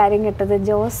ആയിട്ടുള്ള ഒരു കാര്യം കേട്ടത്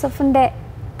ജോസഫിൻ്റെ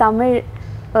തമിഴ്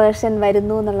വേർഷൻ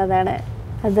വരുന്നു എന്നുള്ളതാണ്.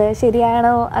 അത്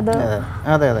ശരിയാണോ? അത്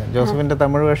അതെ ജോസഫിൻ്റെ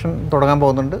തമിഴ് വേർഷൻ തുടങ്ങാൻ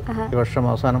പോകുന്നുണ്ട്. ഈ വർഷം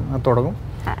അവസാനം തുടങ്ങും.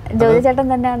 ജോജി ചേട്ടൻ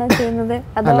തന്നെയാണോ ചെയ്യുന്നത്?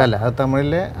 അല്ല, അത്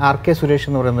തമിഴിലെ R.K. സുരേഷ്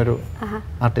എന്ന് പറയുന്നൊരു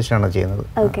ആർട്ടിസ്റ്റാണ് ചെയ്യുന്നത്.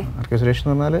 R.K. സുരേഷ്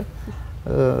എന്ന് പറഞ്ഞാൽ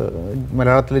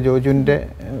മലയാളത്തിലെ ജോജുവിൻ്റെ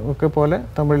ഒക്കെ പോലെ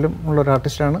തമിഴിലും ഉള്ളൊരു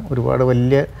ആർട്ടിസ്റ്റാണ്. ഒരുപാട്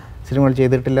വലിയ സിനിമകൾ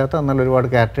ചെയ്തിട്ടില്ലാത്ത എന്നാൽ ഒരുപാട്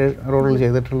ക്യാരക്ടർ റോളുകൾ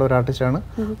ചെയ്തിട്ടുള്ള ഒരു ആർട്ടിസ്റ്റാണ്.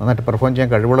 നന്നായിട്ട് പെർഫോം ചെയ്യാൻ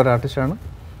കഴിവുള്ള ഒരു ആർട്ടിസ്റ്റാണ്.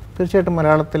 തീർച്ചയായിട്ടും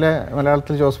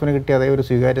മലയാളത്തിൽ ജോസഫിന് കിട്ടിയ അതേ ഒരു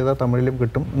സ്വീകാര്യത തമിഴിലും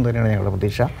കിട്ടും എന്ന് തന്നെയാണ് ഞങ്ങളുടെ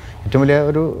പ്രതീക്ഷ. ഏറ്റവും വലിയ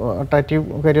ഒരു അട്രാക്റ്റീവ്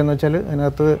കാര്യം എന്ന് വെച്ചാൽ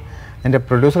അതിനകത്ത് എൻ്റെ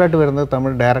പ്രൊഡ്യൂസറായിട്ട് വരുന്നത്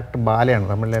തമിഴ് ഡയറക്ടർ ബാലയാണ്.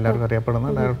 തമിഴിൽ എല്ലാവർക്കും അറിയപ്പെടുന്ന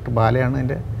ഡയറക്ടർ ബാലയാണ്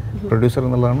എൻ്റെ പ്രൊഡ്യൂസർ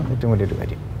എന്നുള്ളതാണ് ഏറ്റവും വലിയൊരു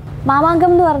കാര്യം.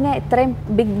 മാമാങ്കം എന്ന് പറഞ്ഞാൽ ഇത്രയും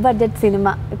ബിഗ് ബഡ്ജറ്റ്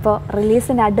സിനിമ ഇപ്പോൾ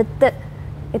റിലീസിന് അടുത്ത്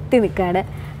എത്തി നിൽക്കുകയാണ്.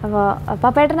 അപ്പോൾ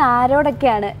പപ്പേട്ടന്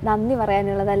ആരോടൊക്കെയാണ് നന്ദി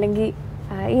പറയാനുള്ളത്? അല്ലെങ്കിൽ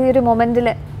ഈ ഒരു മൊമെൻറ്റിൽ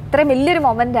ഇത്രയും വലിയൊരു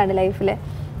മൊമെൻ്റാണ് ലൈഫിൽ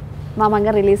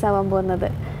മാമാങ്കം റിലീസാവാൻ പോകുന്നത്.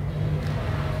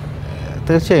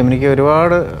 തീർച്ചയായും എനിക്ക്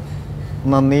ഒരുപാട്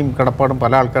നന്ദിയും കടപ്പാടും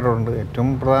പല ആൾക്കാരോടുണ്ട്. ഏറ്റവും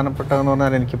പ്രധാനപ്പെട്ടതെന്ന്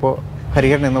പറഞ്ഞാൽ എനിക്കിപ്പോൾ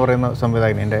ഹരിഹരൻ എന്ന് പറയുന്ന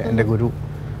സംവിധായകൻ, എൻ്റെ ഗുരു,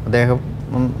 അദ്ദേഹം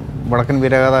വടക്കൻ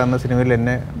വീരഗാഥ എന്ന സിനിമയിൽ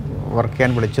എന്നെ വർക്ക്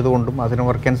ചെയ്യാൻ വിളിച്ചതുകൊണ്ടും അതിന്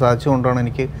വർക്ക് ചെയ്യാൻ സാധിച്ചുകൊണ്ടാണ്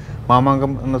എനിക്ക്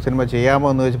മാമാങ്കം എന്ന സിനിമ ചെയ്യാമോ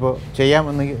എന്ന് ചോദിച്ചപ്പോൾ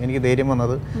ചെയ്യാമെന്ന് എനിക്ക് ധൈര്യം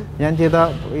വന്നത്. ഞാൻ ചെയ്ത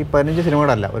ഈ 15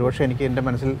 സിനിമകളല്ല, ഒരുപക്ഷെ എനിക്ക് എൻ്റെ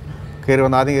മനസ്സിൽ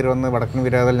ആദ്യം കയറി വന്ന് വടക്കൻ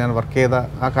വീരഗാഥയിൽ ഞാൻ വർക്ക് ചെയ്ത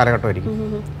ആ കാലഘട്ടമായിരിക്കും.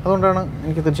 അതുകൊണ്ടാണ്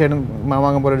എനിക്ക് തീർച്ചയായിട്ടും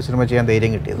മാമാങ്കം പോലെ ഒരു സിനിമ ചെയ്യാൻ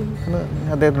ധൈര്യം കിട്ടിയത് എന്ന്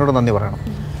അദ്ദേഹത്തിനോട് നന്ദി പറയണം.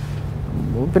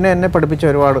 പിന്നെ എന്നെ പഠിപ്പിച്ച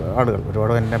ഒരുപാട് ആളുകൾ,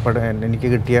 എനിക്ക്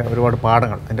കിട്ടിയ ഒരുപാട്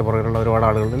പാഠങ്ങൾ, എൻ്റെ പുറകിലുള്ള ഒരുപാട്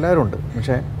ആളുകൾ എല്ലാവരും ഉണ്ട്.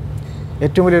 പക്ഷേ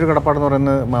ഏറ്റവും വലിയൊരു കടപ്പാടെന്ന്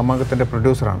പറയുന്നത് മാമാങ്കത്തിൻ്റെ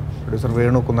പ്രൊഡ്യൂസറാണ്. പ്രൊഡ്യൂസർ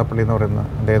വേണു കുന്നപ്പള്ളി എന്ന് പറയുന്ന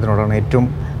അദ്ദേഹത്തിനോടാണ് ഏറ്റവും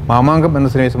മാമാങ്കം എന്ന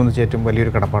സിനിമയെ സംബന്ധിച്ച് ഏറ്റവും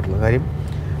വലിയൊരു കടപ്പാടുള്ളത്. കാര്യം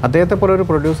അദ്ദേഹത്തെ പോലെ ഒരു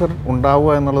പ്രൊഡ്യൂസർ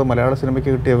ഉണ്ടാവുക എന്നുള്ളത് മലയാള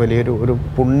സിനിമയ്ക്ക് കിട്ടിയ വലിയൊരു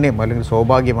പുണ്യം അല്ലെങ്കിൽ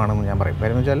സൗഭാഗ്യമാണെന്ന് ഞാൻ പറയും.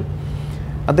 കാര്യം എന്ന് വെച്ചാൽ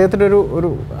അദ്ദേഹത്തിൻ്റെ ഒരു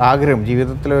ആഗ്രഹം,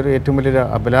 ജീവിതത്തിലെ ഒരു ഏറ്റവും വലിയൊരു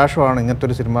അഭിലാഷമാണ് ഇങ്ങനത്തെ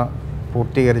ഒരു സിനിമ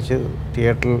പൂർത്തീകരിച്ച്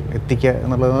തിയേറ്ററിൽ എത്തിക്കുക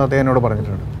എന്നുള്ളത് അദ്ദേഹം എന്നോട്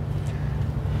പറഞ്ഞിട്ടുണ്ട്.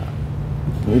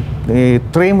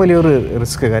 ഇത്രയും വലിയൊരു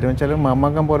റിസ്ക്, കാര്യം വെച്ചാൽ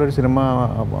മാമാങ്കം പോലൊരു സിനിമ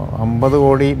 50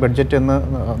 കോടി ബഡ്ജറ്റ് എന്ന്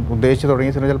ഉദ്ദേശിച്ച്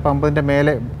തുടങ്ങിയ സിനിമ ചിലപ്പോൾ 50-ൻ്റെ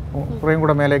മേലെ, കുറേയും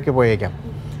കൂടെ മേലേക്ക് പോയേക്കാം.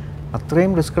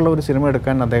 അത്രയും റിസ്ക്കുള്ള ഒരു സിനിമ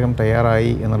എടുക്കാൻ അദ്ദേഹം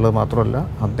തയ്യാറായി എന്നുള്ളത് മാത്രമല്ല,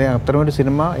 അദ്ദേഹം അത്തരമൊരു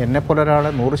സിനിമ എന്നെപ്പോലെ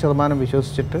ഒരാളെ 100%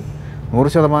 വിശ്വസിച്ചിട്ട്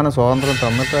 100% സ്വാതന്ത്ര്യം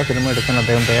തന്നിട്ട് ആ സിനിമ എടുക്കാൻ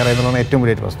അദ്ദേഹം തയ്യാറായി എന്നുള്ളതാണ് ഏറ്റവും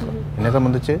വലിയൊരു വസ്തുത. എന്നെ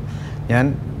സംബന്ധിച്ച്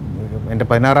എൻ്റെ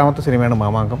 16ാമത്തെ സിനിമയാണ്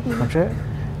മാമാങ്കം. പക്ഷേ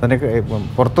അതിനൊക്കെ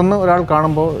പുറത്തുനിന്ന് ഒരാൾ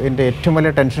കാണുമ്പോൾ എൻ്റെ ഏറ്റവും വലിയ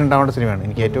ടെൻഷൻ ഉണ്ടാവേണ്ട സിനിമയാണ്,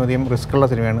 എനിക്ക് ഏറ്റവും അധികം റിസ്ക്കുള്ള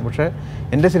സിനിമയാണ്. പക്ഷേ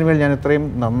എൻ്റെ സിനിമയിൽ ഞാൻ ഇത്രയും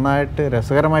നന്നായിട്ട്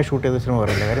രസകരമായി ഷൂട്ട് ചെയ്ത സിനിമ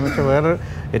പറയില്ല. കാര്യം വെച്ചാൽ വേറെ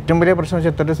ഏറ്റവും വലിയ പ്രശ്നം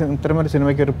വെച്ചാൽ ഇത്തരമൊരു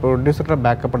സിനിമയ്ക്ക് ഒരു പ്രൊഡ്യൂസറുടെ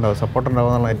ബാക്കപ്പ് ഉണ്ടാവും, സപ്പോർട്ട് ഉണ്ടാവും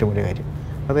എന്നുള്ള ഏറ്റവും വലിയ കാര്യം.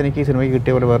 അതെനിക്ക് ഈ സിനിമയ്ക്ക്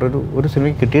കിട്ടിയ പോലെ വേറൊരു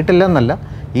സിനിമയ്ക്ക് കിട്ടിയിട്ടില്ല എന്നല്ല,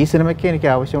 ഈ സിനിമയ്ക്ക് എനിക്ക്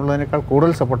ആവശ്യമുള്ളതിനേക്കാൾ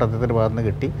കൂടുതൽ സപ്പോർട്ട് അദ്ദേഹത്തിൻ്റെ ഭാഗത്ത്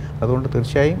നിന്ന് കിട്ടി. അതുകൊണ്ട്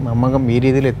തീർച്ചയായും മാമാങ്കം ഈ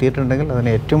രീതിയിൽ എത്തിയിട്ടുണ്ടെങ്കിൽ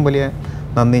അതിന് ഏറ്റവും വലിയ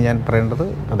നന്ദി ഞാൻ പറയേണ്ടത്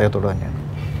അദ്ദേഹത്തോട് തന്നെയാണ്.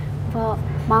 അപ്പോൾ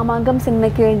മാമാങ്കം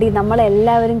സിനിമയ്ക്ക് വേണ്ടി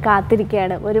നമ്മളെല്ലാവരും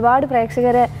കാത്തിരിക്കുകയാണ്. ഒരുപാട്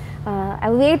പ്രേക്ഷകർ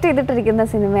വെയിറ്റ് ചെയ്തിട്ടിരിക്കുന്ന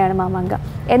സിനിമയാണ് മാമാങ്കം.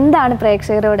 എന്താണ്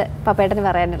പ്രേക്ഷകരോട് പപ്പേട്ടന്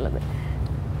പറയാനുള്ളത്?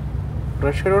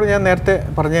 പ്രേക്ഷകരോട് ഞാൻ നേരത്തെ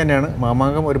പറഞ്ഞു തന്നെയാണ്,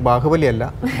 മാമാങ്കം ഒരു ബാഹുബലിയല്ല.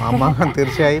 മാമാങ്കം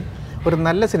തീർച്ചയായും ഒരു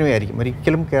നല്ല സിനിമയായിരിക്കും.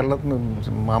 ഒരിക്കലും കേരളത്തിൽ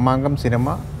മാമാങ്കം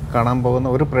സിനിമ കാണാൻ പോകുന്ന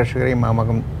ഒരു പ്രേക്ഷകരെയും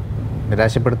മാമാങ്കം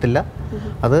നിരാശപ്പെടുത്തില്ല.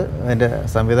 അത് എൻ്റെ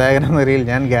സംവിധായകൻ എന്ന നിലയിൽ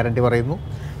ഞാൻ ഗ്യാരണ്ടി പറയുന്നു.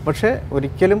 പക്ഷേ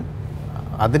ഒരിക്കലും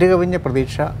അതിര് കവിഞ്ഞ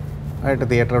പ്രതീക്ഷ ആയിട്ട്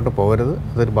തിയേറ്ററിലോട്ട് പോകരുത്.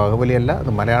 അതൊരു ബാഹുബലിയല്ല, അത്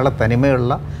മലയാള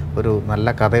തനിമയുള്ള ഒരു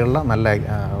നല്ല കഥയുള്ള നല്ല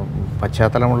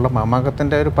പശ്ചാത്തലമുള്ള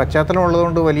മാമാങ്കത്തിൻ്റെ ഒരു പശ്ചാത്തലം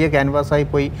ഉള്ളതുകൊണ്ട് വലിയ ക്യാൻവാസായി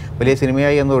പോയി വലിയ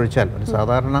സിനിമയായി എന്ന് ഒഴിച്ചാൽ ഒരു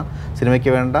സാധാരണ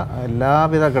സിനിമയ്ക്ക് വേണ്ട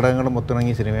എല്ലാവിധ ഘടകങ്ങളും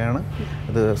ഒത്തിണങ്ങിയ സിനിമയാണ്.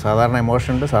 ഇത് സാധാരണ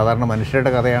എമോഷൻ ഉണ്ട്, സാധാരണ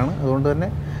മനുഷ്യരുടെ കഥയാണ്. അതുകൊണ്ട് തന്നെ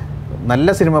നല്ല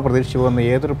സിനിമ പ്രതീക്ഷിച്ചു പോകുന്ന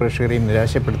ഏതൊരു പ്രേക്ഷകരെയും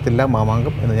നിരാശപ്പെടുത്തില്ല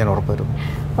മാമാങ്കം എന്ന് ഞാൻ ഉറപ്പുവരുന്നു.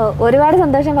 ഒരുപാട്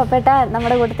സന്തോഷം പപ്പേട്ട,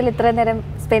 നമ്മുടെ കൂട്ടത്തിൽ ഇത്രയും നേരം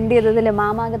സ്പെൻഡ് ചെയ്തതിലും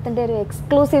മാമാങ്കത്തിൻ്റെ ഒരു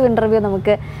എക്സ്ക്ലൂസീവ് ഇൻ്റർവ്യൂ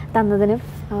നമുക്ക് തന്നതിനും.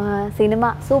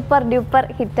 സിനിമ സൂപ്പർ ഡ്യൂപ്പർ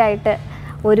ഹിറ്റായിട്ട്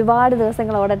ഒരുപാട്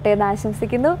ദിവസങ്ങൾ ഓടട്ടെ എന്ന്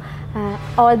ആശംസിക്കുന്നു.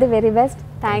 All the very best.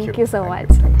 Thank you so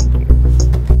much.